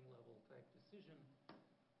a building level type decision.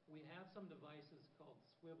 We have some devices called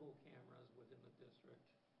swivel cameras within the district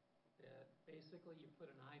that basically you put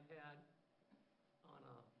an iPad on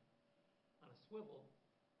a swivel,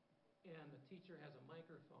 and the teacher has a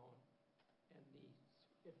microphone, and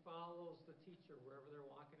it follows the teacher wherever they're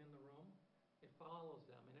walking in the room. It follows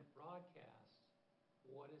them, and it broadcasts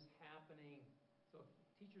what is happening. So if the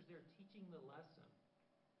teacher's there teaching the lesson,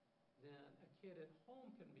 then a kid at home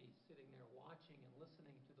can be sitting there watching and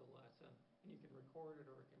listening to the lesson, and you can record it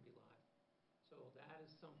or it can be live. So that is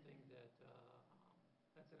something that's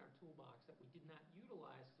in our toolbox that we did not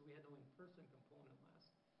utilize because we had no in-person component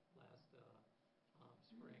last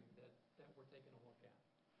spring that we're taking a look at.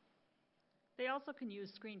 They also can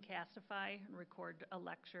use Screencastify and record a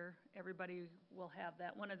lecture. Everybody will have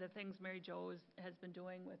that. One of the things Mary Jo has been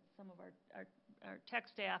doing with some of our tech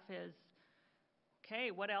staff is,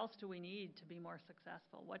 okay, what else do we need to be more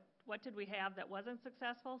successful? What did we have that wasn't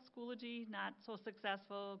successful? Schoology, not so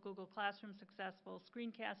successful. Google Classroom, successful.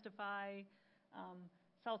 Screencastify.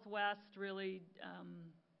 Southwest really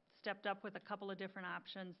stepped up with a couple of different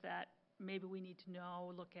options that maybe we need to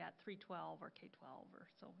know, look at 312 or K-12 or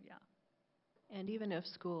so, yeah. And even if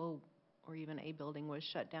school or even a building was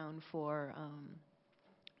shut down for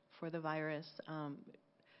the virus,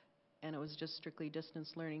 and it was just strictly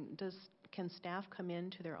distance learning, can staff come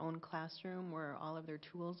into their own classroom where all of their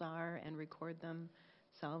tools are and record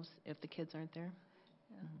themselves if the kids aren't there?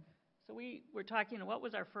 Yeah. So we were talking, what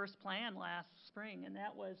was our first plan last spring? And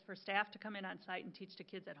that was for staff to come in on site and teach the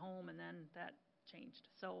kids at home, and then that changed.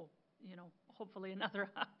 So, hopefully another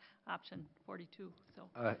option, 42, so.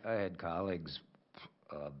 I had colleagues,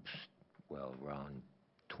 around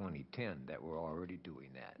 2010 that were already doing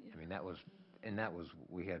that. Yeah. I mean,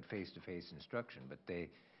 we had face-to-face instruction, but they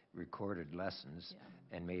recorded lessons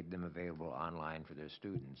and made them available online for their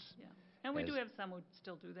students. Yeah, and we do have some who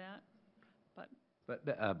still do that, but.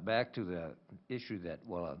 But back to the issue that,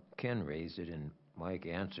 Ken raised it and Mike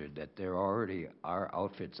answered, that there already are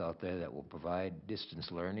outfits out there that will provide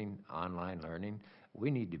distance learning, online learning.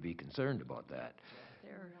 We need to be concerned about that.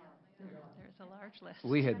 There's a large list.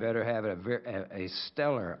 We had better have a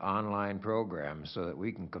stellar online program so that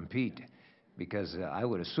we can compete, because I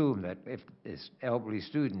would assume that if this elderly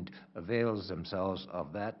student avails themselves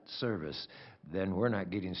of that service, then we're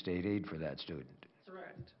not getting state aid for that student.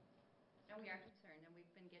 Correct. And we are concerned, and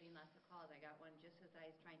we've been getting lots of calls. I got one just as I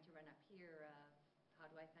was trying to run up here, how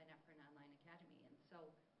do I sign up for an online academy? And so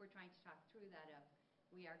we're trying to talk through that of,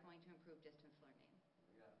 we are going to improve distance learning.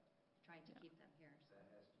 Trying to keep them here. So.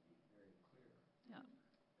 That has to be very clear. Yeah.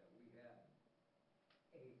 That we have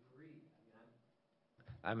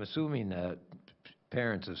I'm assuming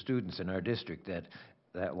parents of students in our district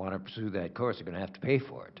that want to pursue that course are going to have to pay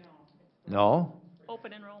for it. No?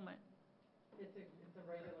 Open enrollment. It's a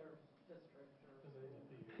regular district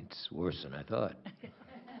or. It's worse than I thought.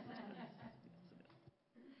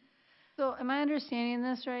 So am I understanding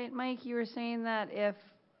this right, Mike? You were saying that if,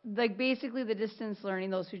 basically the distance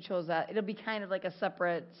learning, those who chose that, it'll be kind of like a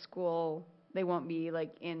separate school. They won't be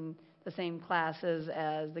in the same classes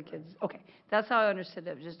as the kids. Okay, that's how I understood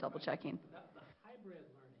it, just double checking. The hybrid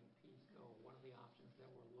learning piece, though, one of the options that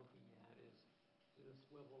we're looking at is the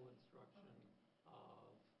swivel instruction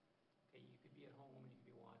of, okay, you could be at home and you could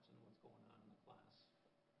be watching what's going on in the class,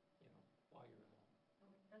 while you're at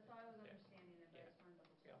home. That's how I was understanding it, I just wanted to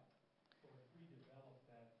double check. So if we develop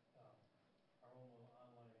that, our own little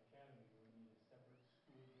online academy, do we need a separate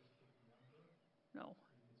school district number? No.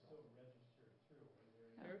 You can still register through,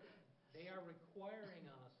 is there? They are requiring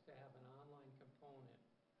us to have an online component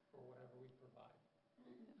for whatever we provide.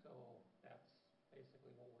 So that's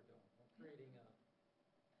basically what we're doing. We're creating a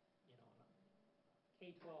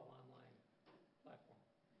K-12 online platform.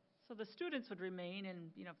 So the students would remain,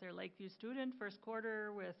 and, you know, if they're a Lakeview student, first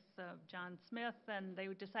quarter with John Smith, and they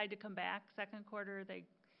would decide to come back second quarter, they,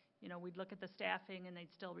 you know, we'd look at the staffing and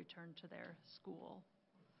they'd still return to their school.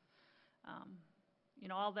 You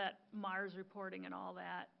know, all that MARS reporting and all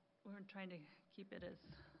that, we're trying to keep it as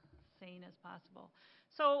sane as possible.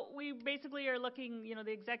 So we basically are looking, you know,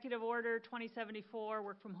 the executive order 2074,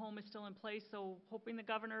 work from home is still in place, so hoping the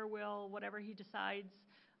governor will, whatever he decides,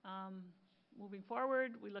 moving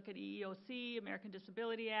forward. We look at EEOC, American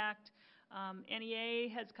Disability Act. NEA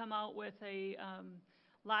has come out with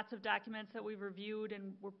lots of documents that we've reviewed,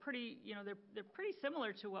 and we're pretty, you know, they're pretty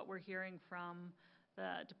similar to what we're hearing from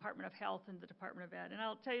the Department of Health and the Department of Ed. And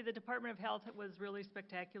I'll tell you, the Department of Health was really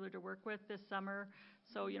spectacular to work with this summer.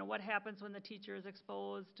 So, you know, what happens when the teacher is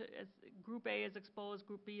exposed? Group A is exposed,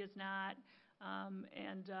 Group B is not.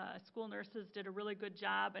 School nurses did a really good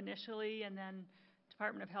job initially, and then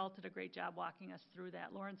Department of Health did a great job walking us through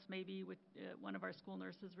that. Lawrence Maybe, with one of our school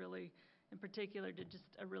nurses, really, in particular, did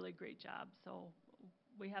just a really great job. So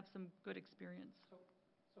we have some good experience. So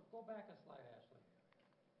go back a slide, Ashley.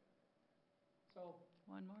 So,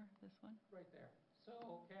 One more, this one? right there.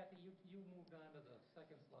 So Kathy, you moved on to the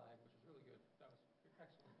second slide, which is really good. That was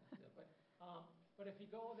excellent. But if you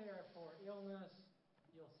go there for illness,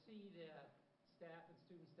 you'll see that staff and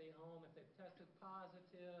students stay home if they've tested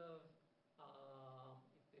positive, if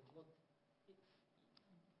they've looked.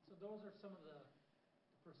 So those are some of the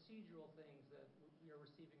procedural things that we are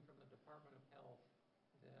receiving from the Department of Health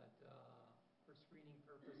that, for screening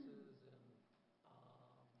purposes and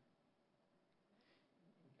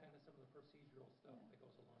kind of some of the procedural stuff that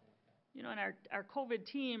goes along with that. You know, and our COVID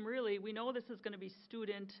team, really, we know this is going to be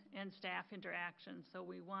student and staff interaction, so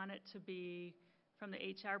we want it to be from the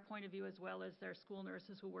HR point of view, as well as their school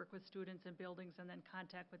nurses who work with students in buildings and then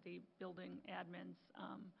contact with the building admins.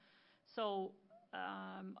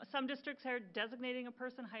 Some districts are designating a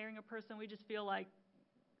person, hiring a person. We just feel like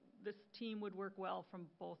this team would work well from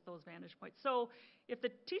both those vantage points. So if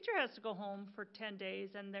the teacher has to go home for 10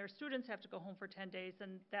 days and their students have to go home for 10 days,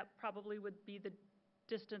 then that probably would be the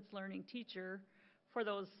distance learning teacher for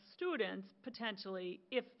those students, potentially,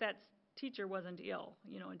 if that teacher wasn't ill,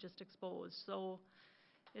 you know, and just exposed. So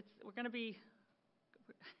we're going to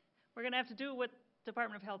have to do what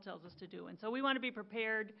Department of Health tells us to do. And so we want to be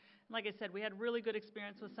prepared. Like I said, we had really good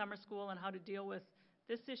experience with summer school and how to deal with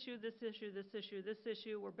this issue, this issue, this issue, this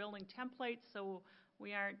issue. We're building templates, so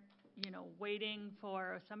we aren't, you know, waiting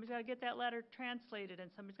for somebody's got to get that letter translated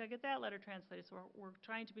and somebody's got to get that letter translated. So we're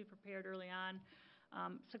trying to be prepared early on.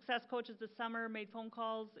 Success coaches this summer made phone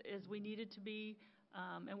calls as we needed to be,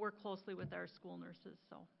 and work closely with our school nurses.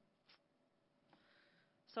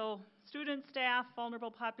 So students, staff, vulnerable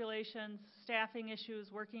populations, staffing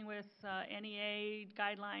issues, working with NEA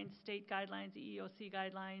guidelines, state guidelines, EEOC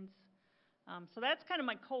guidelines. So that's kind of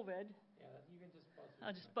my COVID. Yeah, you can just buzz through.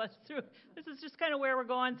 I'll just buzz through. This is just kind of where we're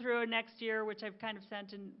going through next year, which I've kind of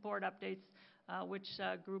sent in board updates, which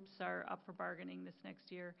groups are up for bargaining this next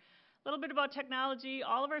year. A little bit about technology.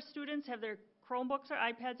 All of our students have their Chromebooks or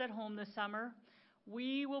iPads at home this summer.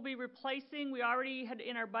 We will be replacing, we already had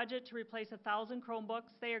in our budget to replace 1,000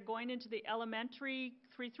 Chromebooks. They are going into the elementary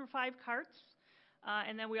 3 through 5 carts.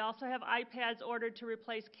 And then we also have iPads ordered to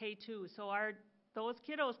replace K2. So those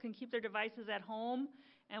kiddos can keep their devices at home,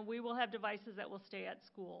 and we will have devices that will stay at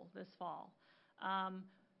school this fall.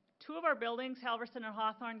 2 of our buildings, Halverson and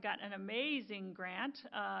Hawthorne, got an amazing grant,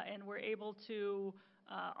 and we're able to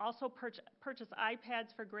also purchase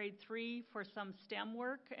iPads for grade 3 for some STEM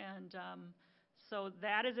work, and so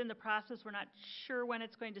that is in the process. We're not sure when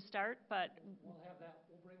it's going to start, but we'll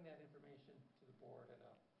bring that information to the board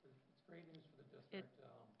it's great news for the district.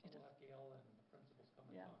 We'll have Gail and the principals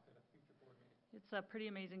come and talk at a future board meeting. It's a pretty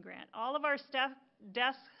amazing grant. All of our staff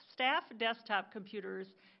desktop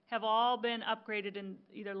computers have all been upgraded in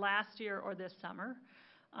either last year or this summer.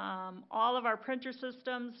 All of our printer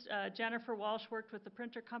systems, Jennifer Walsh worked with the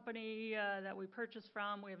printer company that we purchased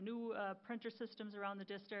from. We have new printer systems around the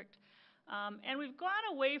district. And we've gone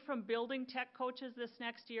away from building tech coaches this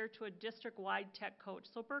next year to a district-wide tech coach.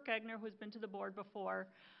 So Burke Egner, who's been to the board before,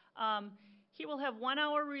 he will have 1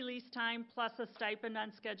 hour release time plus a stipend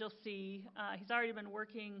on Schedule C. He's already been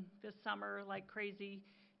working this summer like crazy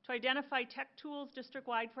to identify tech tools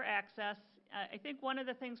district-wide for access. I think one of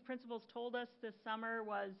the things principals told us this summer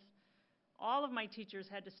was all of my teachers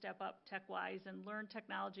had to step up tech-wise and learn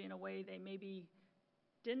technology in a way they maybe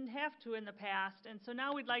didn't have to in the past. And so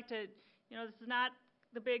now we'd like to, you know, this is not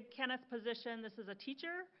the big Kenneth position. This is a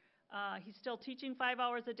teacher. He's still teaching 5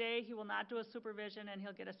 hours a day. He will not do a supervision, and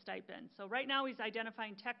he'll get a stipend. So right now he's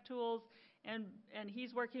identifying tech tools, and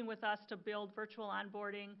he's working with us to build virtual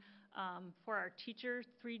onboarding. for our teachers,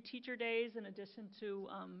 3 teacher days, in addition to,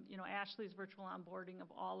 Ashley's virtual onboarding of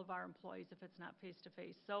all of our employees if it's not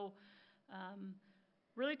face-to-face. So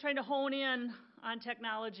really trying to hone in on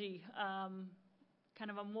technology, kind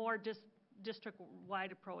of a more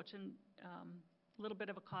district-wide approach, and a little bit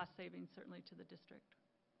of a cost saving certainly to the district.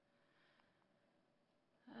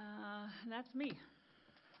 And that's me.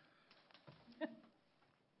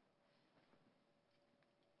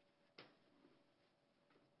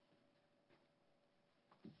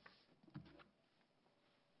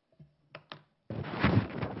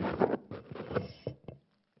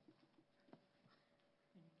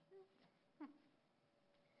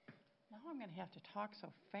 Now I'm going to have to talk so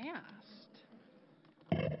fast.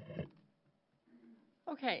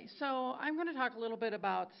 Okay, so I'm going to talk a little bit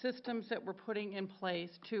about systems that we're putting in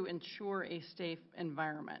place to ensure a safe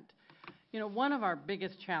environment. One of our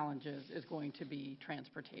biggest challenges is going to be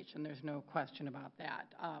transportation. There's no question about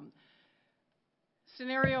that.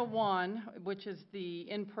 Scenario 1, which is the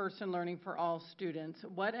in-person learning for all students,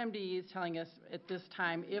 what MDE is telling us at this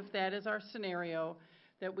time, if that is our scenario,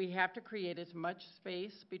 that we have to create as much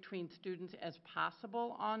space between students as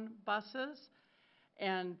possible on buses,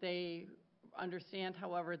 and they understand,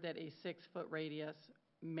 however, that a 6-foot radius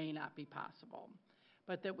may not be possible,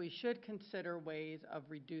 but that we should consider ways of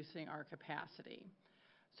reducing our capacity.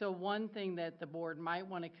 So one thing that the board might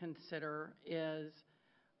want to consider is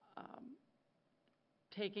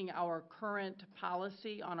taking our current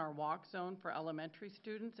policy on our walk zone for elementary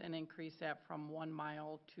students and increase that from 1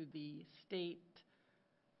 mile to the state,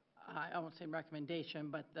 I won't say recommendation,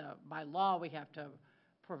 but by law we have to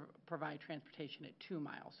provide transportation at 2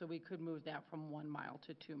 miles. So we could move that from 1 mile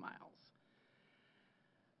to 2 miles.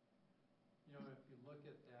 If you look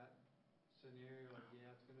at that scenario,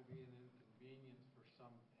 yeah, it's going to be an inconvenience for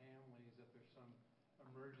some families if there's some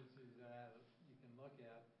emergencies that you can look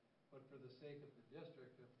at. But for the sake of the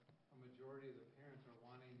district, if a majority of the parents are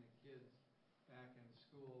wanting the kids back in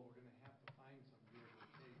school, we're going to have to find some give or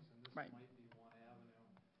takes, and this Right. might be one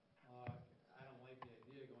avenue. I don't like the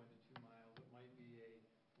idea of going to 2 miles. It might be a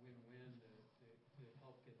win-win to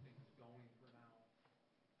help get things going for now.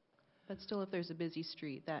 But still, if there's a busy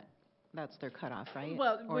street, that's their cutoff, right?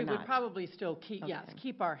 Well, Or we would not? probably still keep, yes, Okay.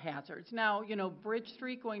 keep our hazards. Now, Bridge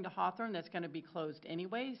Street going to Hawthorne, that's going to be closed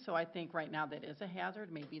anyway, so I think right now that is a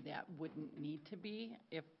hazard. Maybe that wouldn't need to be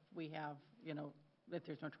if we have, if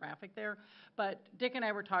there's no traffic there. But Dick and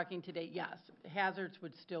I were talking today, yes, hazards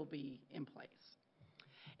would still be in place.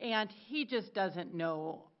 And he just doesn't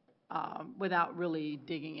know, without really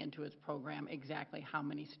digging into his program, exactly how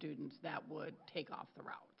many students that would take off the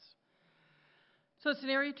routes. So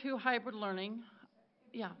scenario 2, hybrid learning,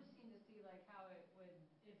 yeah. Interesting to see like how it would,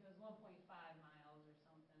 if it was 1.5 miles or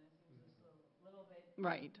something, it seems just a little bit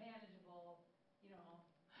Right. manageable,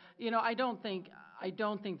 I don't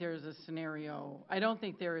think there is a scenario, I don't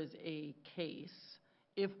think there is a case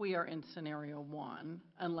if we are in scenario 1,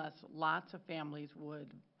 unless lots of families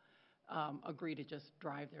would agree to just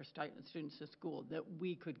drive their students to school, that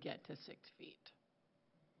we could get to 6 feet.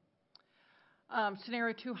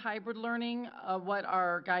 Scenario 2, hybrid learning, what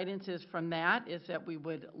our guidance is from that is that we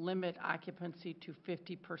would limit occupancy to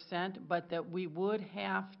 50%, but that we would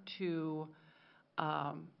have to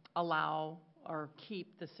allow or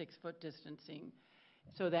keep the 6-foot distancing.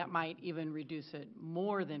 So that might even reduce it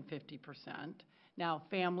more than 50%. Now,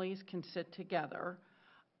 families can sit together,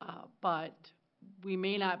 but we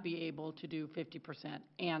may not be able to do 50%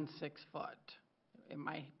 and 6 foot. It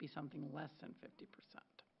might be something less than 50%.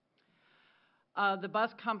 The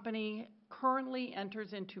bus company currently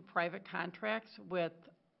enters into private contracts with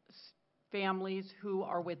families who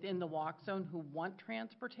are within the walk zone who want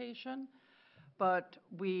transportation, but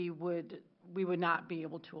we would not be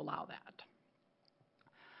able to allow that.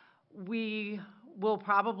 We will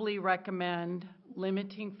probably recommend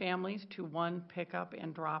limiting families to 1 pickup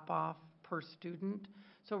and drop-off per student.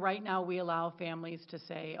 So right now, we allow families to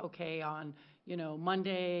say, okay, on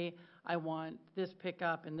Monday, I want this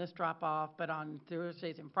pickup and this drop-off, but on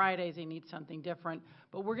Thursdays and Fridays, they need something different.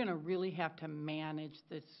 But we're going to really have to manage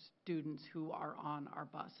the students who are on our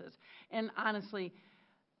buses. And honestly,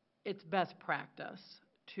 it's best practice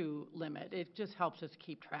to limit. It just helps us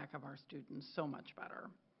keep track of our students so much better.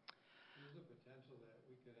 There's a potential that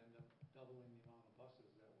we could end up doubling the amount of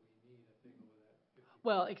buses that we need if they go with that 50.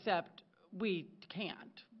 Well, except we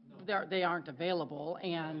can't. No. They aren't available,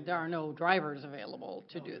 and there are no drivers available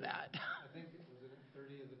to do that. I think, was it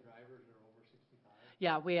 30 of the drivers are over 65?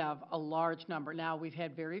 Yeah, we have a large number. Now, we've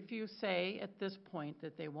had very few say at this point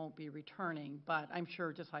that they won't be returning, but I'm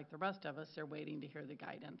sure, just like the rest of us, they're waiting to hear the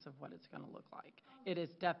guidance of what it's going to look like. It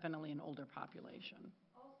is definitely an older population.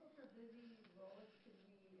 Also for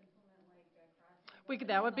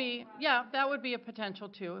that would be, yeah, that would be a potential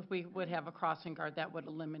too. If we would have a crossing guard, that would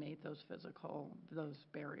eliminate those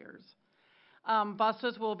barriers.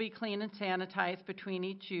 Buses will be clean and sanitized between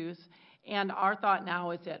each use. And our thought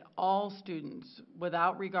now is that all students,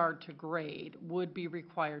 without regard to grade, would be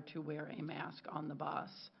required to wear a mask on the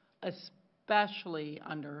bus, especially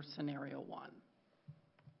under scenario 1.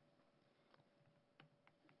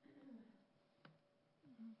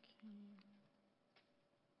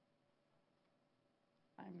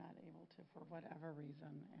 I'm not able to, for whatever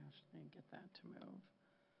reason, Ashley, get that to move.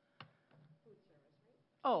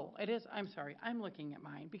 Oh, it is, I'm sorry, I'm looking at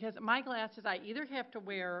mine, because my glasses, I either have to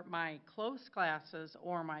wear my close glasses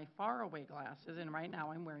or my far away glasses, and right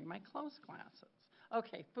now I'm wearing my close glasses.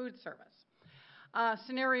 Okay, food service.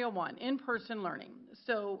 Scenario 1, in-person learning.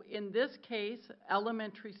 So in this case,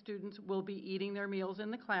 elementary students will be eating their meals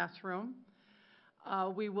in the classroom.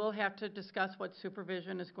 We will have to discuss what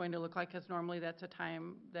supervision is going to look like, because normally that's a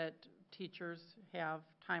time that teachers have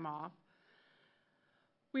time off.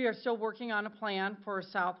 We are still working on a plan for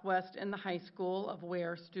Southwest and the high school of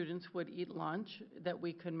where students would eat lunch, that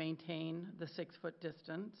we could maintain the 6-foot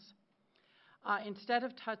distance. Instead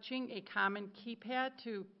of touching a common keypad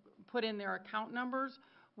to put in their account numbers,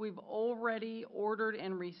 we've already ordered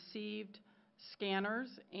and received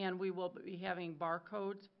scanners, and we will be having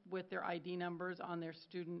barcodes with their ID numbers on their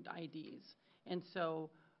student IDs. And so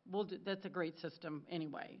that's a great system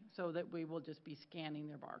anyway, so that we will just be scanning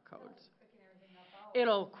their barcodes.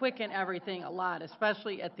 It'll quicken everything a lot,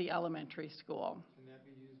 especially at the elementary school. Can that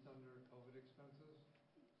be used under COVID expenses?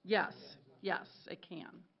 Yes, yes, it can.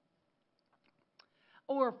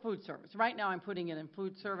 Or food service. Right now, I'm putting it in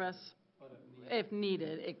food service. But If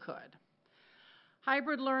needed, it could.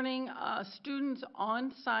 Hybrid learning, students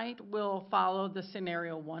on site will follow the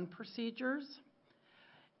scenario 1 procedures.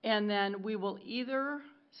 And then we will either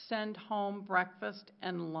send home breakfast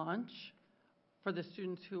and lunch for the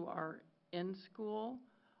students who are in school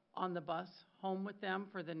on the bus home with them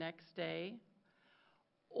for the next day,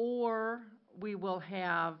 or we will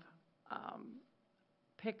have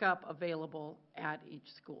pickup available at each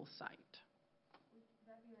school site. Would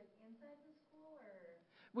that be like inside the school, or?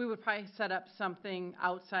 We would probably set up something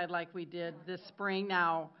outside like we did this spring.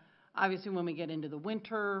 Now, obviously, when we get into the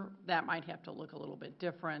winter, that might have to look a little bit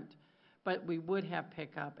different, but we would have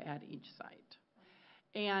pickup at each site.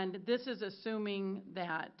 And this is assuming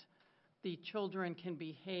that the children can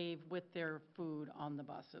behave with their food on the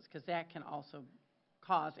buses, because that can also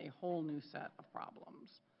cause a whole new set of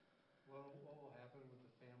problems. what will happen with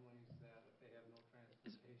the families that if they have no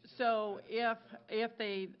transportation? So if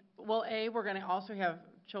they, well, we're going to also have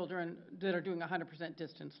children that are doing 100%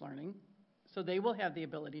 distance learning, so they will have the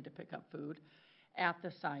ability to pick up food at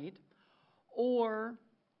the site. Or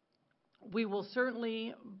we will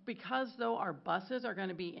certainly, because though our buses are going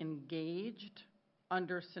to be engaged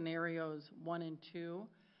under scenarios 1 and 2,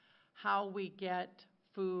 how we get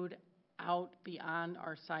food out beyond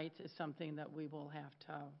our sites is something that we will have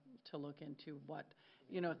to look into. What,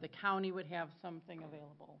 if the county would have something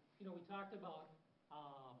available. We talked about,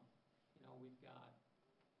 we've got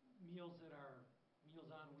meals that are Meals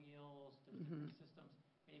on Wheels, different systems.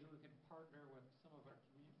 Maybe we could partner with some of our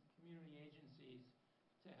community agencies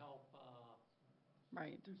to help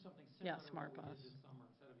Right. do something similar to Smart what we bus. did this summer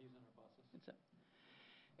instead of using our buses.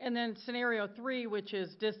 And then scenario 3, which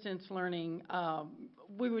is distance learning,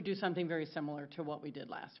 we would do something very similar to what we did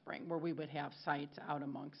last spring, where we would have sites out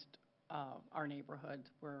amongst our neighborhoods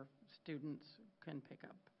where students can pick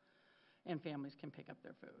up and families can pick up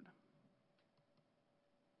their food.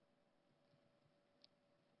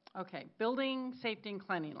 Okay, building safety and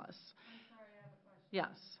cleanliness. I'm sorry, I have a question.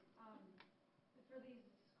 Yes, For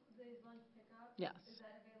these lunch pickups? yes. Is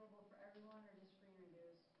that available for everyone or just free and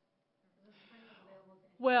reduced? Is this spring available to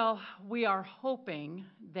anyone? Well, we are hoping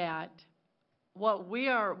that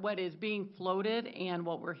what is being floated and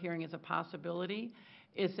what we're hearing as a possibility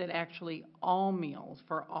is that actually all meals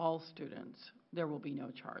for all students, there will be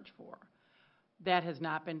no charge for. That has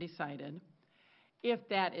not been decided. If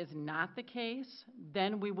that is not the case,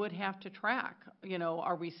 then we would have to track,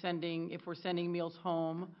 if we're sending meals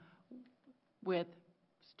home with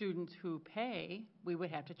students who pay, we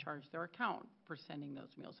would have to charge their account for sending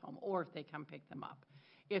those meals home, or if they come pick them up.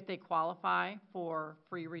 If they qualify for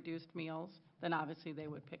free reduced meals, then obviously they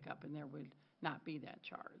would pick up and there would not be that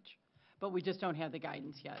charge. But we just don't have the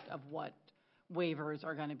guidance yet of what waivers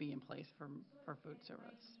are going to be in place for food service.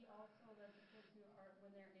 Might be also that the kids who are,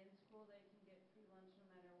 when they're in school, they can get free lunch no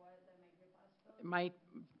matter what, that might be a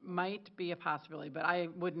possibility? It might be a possibility, but I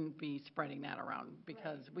wouldn't be spreading that around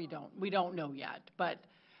because we don't know yet. But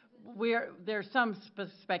there's some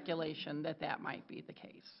speculation that that might be the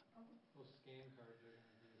case. Those scan cards are gonna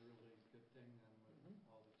be a really good thing then with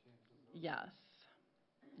all the chances of. Yes,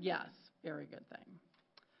 yes, very good thing.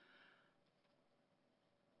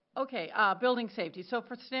 Okay, building safety. So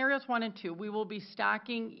for scenarios 1 and 2, we will be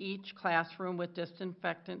stocking each classroom with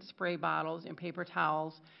disinfectant spray bottles and paper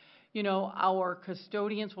towels. You know, our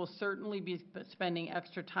custodians will certainly be spending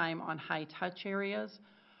extra time on high-touch areas,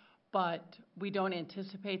 but we don't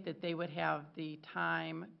anticipate that they would have the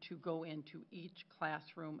time to go into each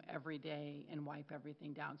classroom every day and wipe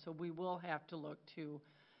everything down. So we will have to look to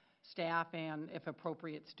staff and, if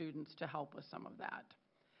appropriate, students to help with some of that.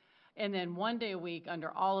 And then 1 day a week,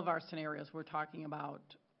 under all of our scenarios, we're talking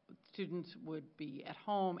about students would be at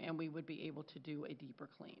home and we would be able to do a deeper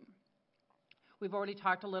clean. We've already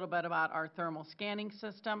talked a little bit about our thermal scanning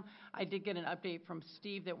system. I did get an update from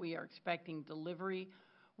Steve that we are expecting delivery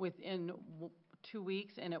within 2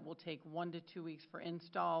 weeks, and it will take 1 to 2 weeks for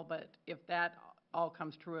install, but if that all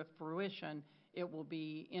comes to fruition, it will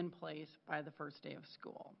be in place by the first day of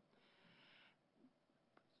school.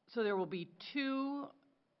 So there will be 2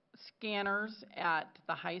 scanners at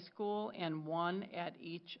the high school and 1 at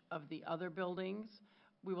each of the other buildings.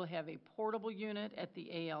 We will have a portable unit at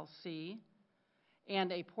the ALC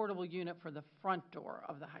and a portable unit for the front door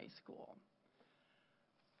of the high school.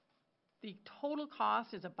 The total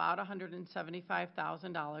cost is about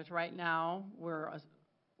 $175,000. Right now,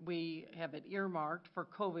 we have it earmarked for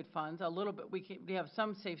COVID funds. A little bit, we have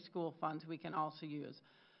some safe school funds we can also use.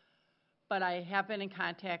 But I have been in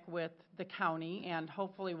contact with the county, and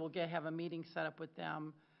hopefully we'll have a meeting set up with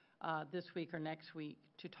them this week or next week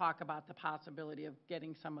to talk about the possibility of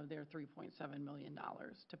getting some of their $3.7 million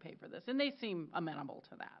to pay for this. And they seem amenable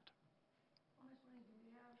to that. How much money do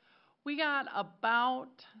we have? We got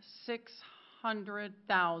about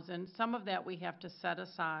 $600,000. Some of that we have to set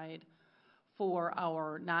aside for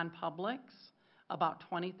our non-publics, about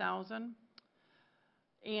 $20,000.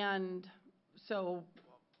 And so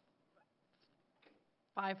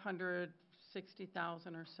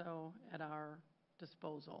 $560,000 or so at our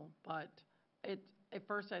disposal. But at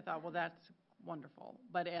first I thought, well, that's wonderful.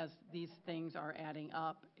 But as these things are adding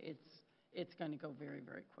up, it's going to go very,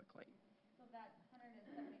 very quickly. So that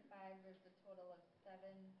 175 is the total of 7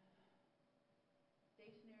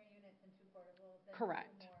 stationary units and 2 portable, then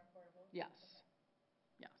Correct. 2 more portable? Yes.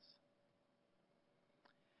 Okay. Yes.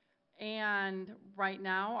 And right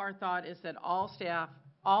now, our thought is that all staff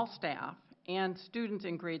and students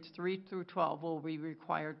in grades 3 through 12 will be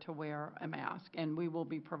required to wear a mask, and we will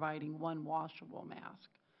be providing 1 washable mask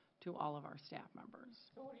to all of our staff members.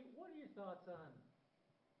 So what are your thoughts on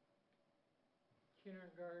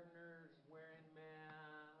kindergartners wearing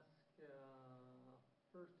masks,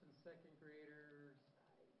 first and second graders?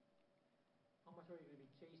 How much are you gonna be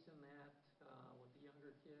chasing that, with the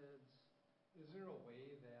younger kids? Is there a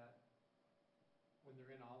way that when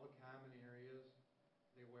they're in all the common areas,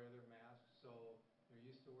 they wear their masks? So they're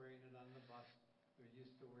used to wearing it on the bus, they're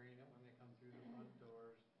used to wearing it when they come through the front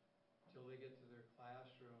doors, till they get to their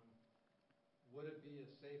classroom. Would it be a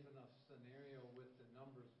safe enough scenario with the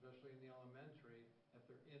numbers, especially in the elementary, that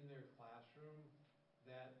they're in their classroom,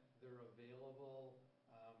 that they're available,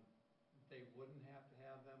 they wouldn't have to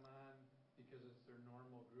have them on because it's their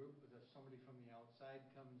normal group, but if somebody from the outside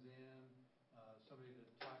comes in, somebody to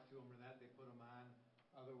talk to them or that, they put them on,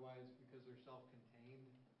 otherwise because they're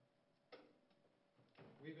self-contained?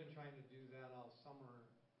 We've been trying to do that all summer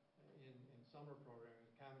in summer programming.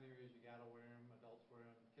 Common areas, you gotta wear them, adults wear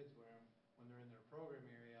them, kids wear them. When they're in their program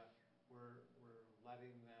area, we're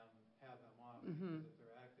letting them have them on because if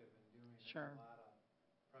they're active and doing it, it's Sure. a lot of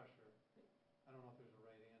pressure. I don't know if there's a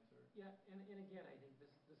right answer. Yeah, and again, I think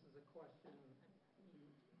this is a question,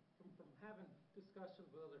 from having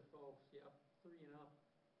discussions with other folks, yep, 3 and up,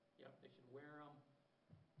 yep, they should wear them.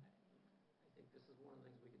 I think this is one of the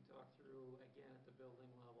things we can talk through, again, at the building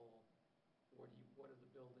level. What do the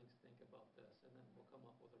buildings think about this? And then we'll come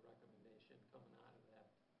up with a recommendation coming out of that,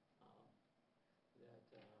 you know.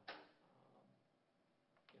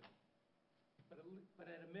 But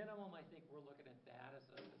at a minimum, I think we're looking at that at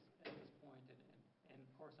this point, and of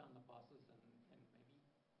course on the buses and maybe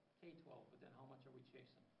K-12, but then how much are we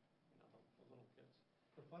chasing, you know, the little kids?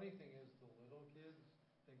 The funny thing is, the little kids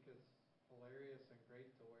think it's hilarious and great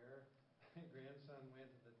to wear. My grandson went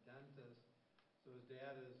to the dentist, so his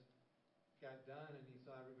dad got done and he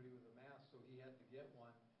saw everybody with a mask, so he had to get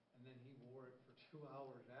one, and then he wore it for 2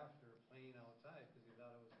 hours after playing outside because he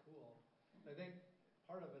thought it was cool. I think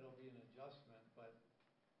part of it'll be an adjustment, but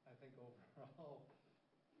I think overall,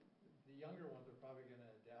 the younger ones are probably gonna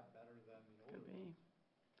adapt better than the older ones. Could be.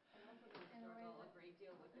 I also think struggle a great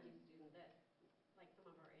deal with these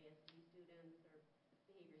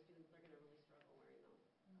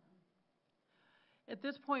At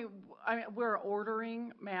this point, we're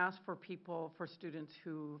ordering masks for people, for students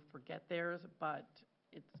who forget theirs, but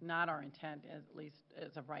it's not our intent, at least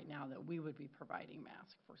as of right now, that we would be providing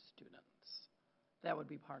masks for students. That would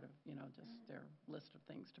be part of, just their list of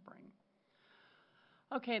things to bring.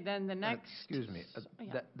 Okay, then the next. Excuse me,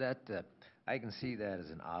 yeah. I can see that as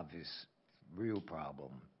an obvious, real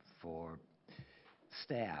problem for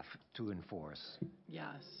staff to enforce.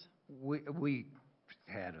 Yes. We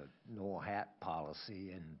had a no hat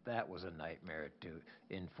policy, and that was a nightmare to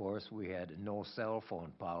enforce. We had a no cell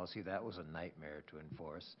phone policy, that was a nightmare to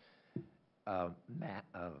enforce.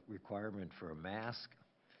 Requirement for a mask,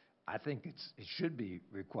 I think it should be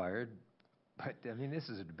required, but, I mean, this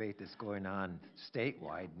is a debate that's going on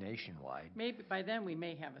statewide, nationwide. Maybe by then we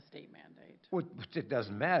may have a state mandate. Well, it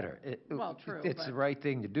doesn't matter. Well, true, It's the but- right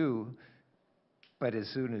thing to do, but as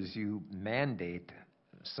soon as you mandate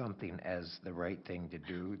something as the right thing to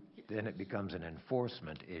do, then it becomes an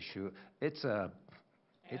enforcement issue. It's a,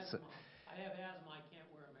 I have asthma, I can't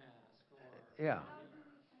wear a mask, or. yeah. How do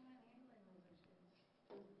we plan on handling those issues?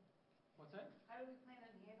 What's that? How do we plan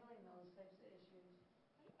on handling those types of issues?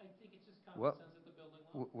 I think it's just Well, common sense at the building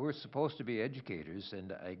level. We're supposed to be educators,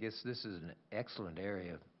 and I guess this is an excellent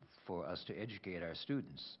area for us to educate our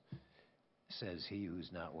students, says he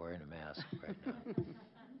who's not wearing a mask right now. It'd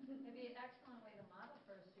be an excellent way to model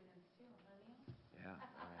for our students too, huh, Neil? Yeah.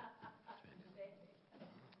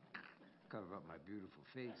 Cover up my beautiful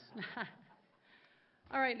face.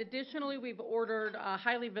 All right, additionally, we've ordered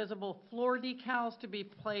highly visible floor decals to be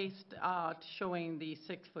placed showing the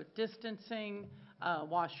 6-foot distancing,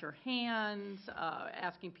 wash your hands,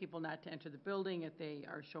 asking people not to enter the building if they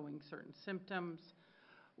are showing certain symptoms.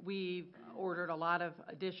 We've ordered a lot of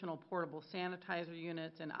additional portable sanitizer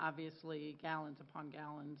units and obviously gallons upon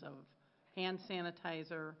gallons of hand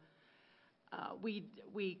sanitizer. We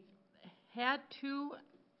had 2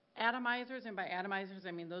 atomizers, and by atomizers,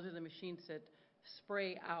 I mean those are the machines that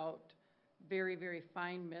spray out very, very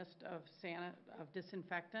fine mist of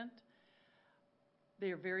disinfectant. They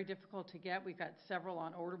are very difficult to get. We've got several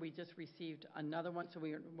on order. We just received another one, so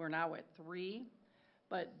we're now at 3.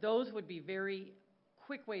 But those would be very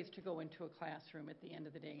quick ways to go into a classroom at the end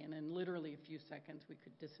of the day, and in literally a few seconds, we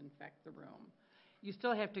could disinfect the room. You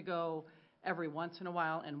still have to go every once in a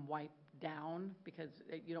while and wipe down because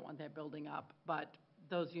you don't want that building up, but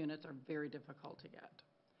those units are very difficult to get.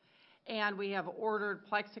 And we have ordered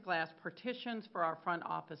plexiglass partitions for our front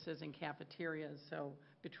offices and cafeterias, so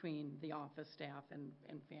between the office staff and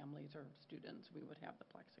families or students, we would have the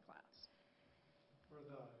plexiglass. For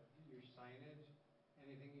your signage,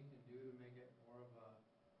 anything you can do to make it more of a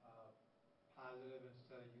positive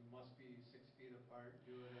instead of you must be 6 feet apart,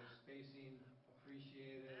 do it as spacing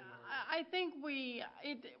appreciated or? I think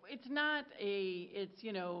it's not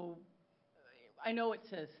I know it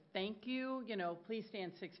says thank you, please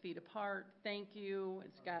stand 6 feet apart, thank you,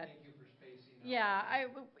 it's got. Thank you for spacing out. Yeah,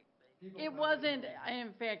 People it probably wasn't, don't.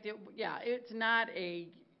 in fact, it's not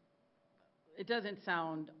it doesn't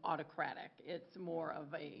sound autocratic. It's more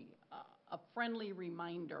of a friendly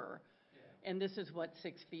reminder, and this is what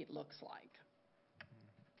 6 feet looks like.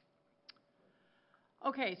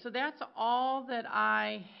 Okay, so that's all that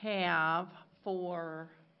I have for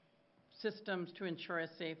systems to ensure a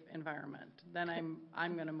safe environment. Then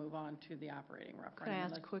I'm going to move on to the operating referendum. Could I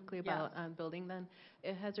ask quickly about building then?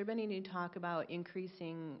 Has there been any talk about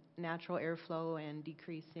increasing natural airflow and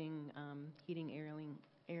decreasing heating,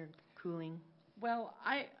 air cooling? Well,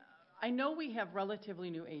 I know we have relatively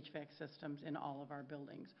new HVAC systems in all of our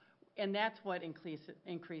buildings, and that's what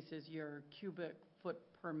increases your cubic foot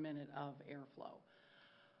per minute of airflow.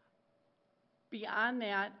 Beyond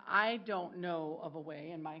that, I don't know of a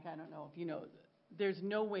way, and Mike, I don't know if you know, there's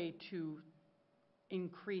no way to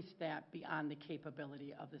increase that beyond the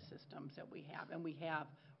capability of the systems that we have, and we have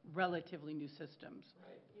relatively new systems.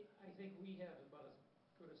 Right, I think we have about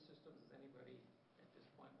as good a systems as anybody at this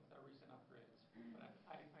point with our recent upgrades. But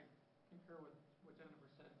I concur with what Jennifer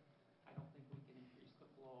said. I don't think we can increase the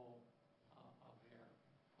flow of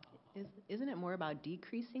air. Isn't it more about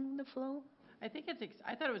decreasing the flow? I think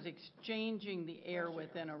I thought it was exchanging the air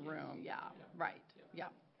within a room. Yeah, right.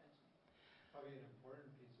 Yeah. Probably an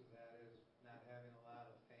important piece of that is not having a lot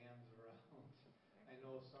of fans around. I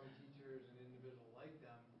know some teachers and individuals like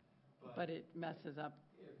them, But it messes up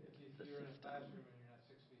if the you're in a system. classroom and you're not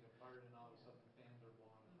 6 feet apart and all of a sudden fans are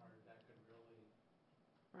blowing hard, that could really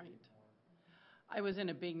Right. be more. I was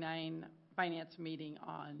in a Big 9 finance meeting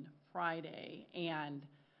on Friday, and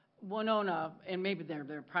Winona, and maybe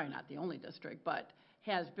they're probably not the only district, but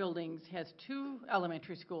has 2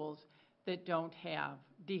 elementary schools that don't have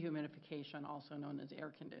dehumidification, also known as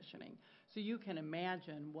air conditioning. So you can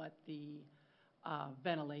imagine what the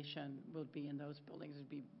ventilation would be in those buildings. It'd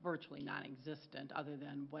be virtually non-existent, other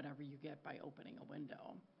than whatever you get by opening a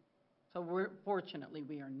window. So fortunately,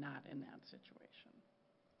 we are not in that situation.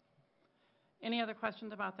 Any other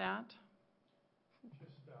questions about that?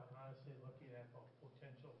 Just honestly looking at the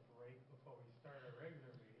potential break before we start our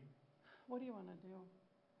regular meeting. What do you want to do?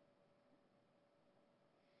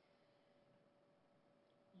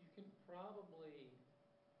 You can probably,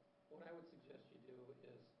 what I would suggest you do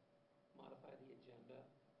is modify the agenda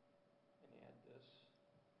and add this,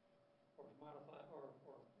 or modify,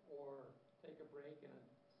 or take a break and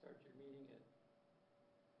start your meeting at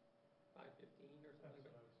 5:15 or something. That's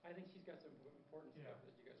what I was, I think she's got some important Yeah. stuff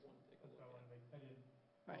that you guys want to take a that's look what I at. wanted to make, I didn't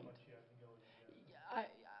know Right. how much you have to go with the agenda.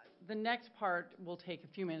 The next part will take a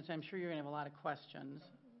few minutes. I'm sure you're going to have a lot of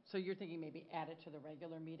questions. So you're thinking maybe add it to the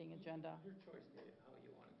regular meeting agenda? Your choice, Dave, how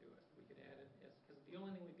you want to do it. We could add it as, because the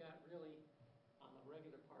only thing we've got really on the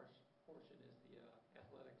regular portion is the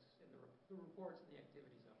athletics and the reports and the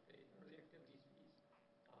activities update, or the activities fees.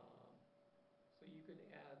 So you could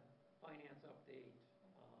add finance update.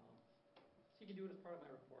 So you can do it as part of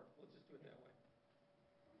my report. Let's just do it that way.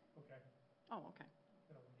 Okay, Oh, okay.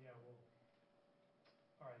 yeah,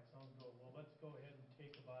 all right, sounds good. Well, let's go ahead and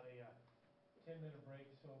take about a 10-minute break,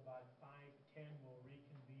 so about 5:10, we'll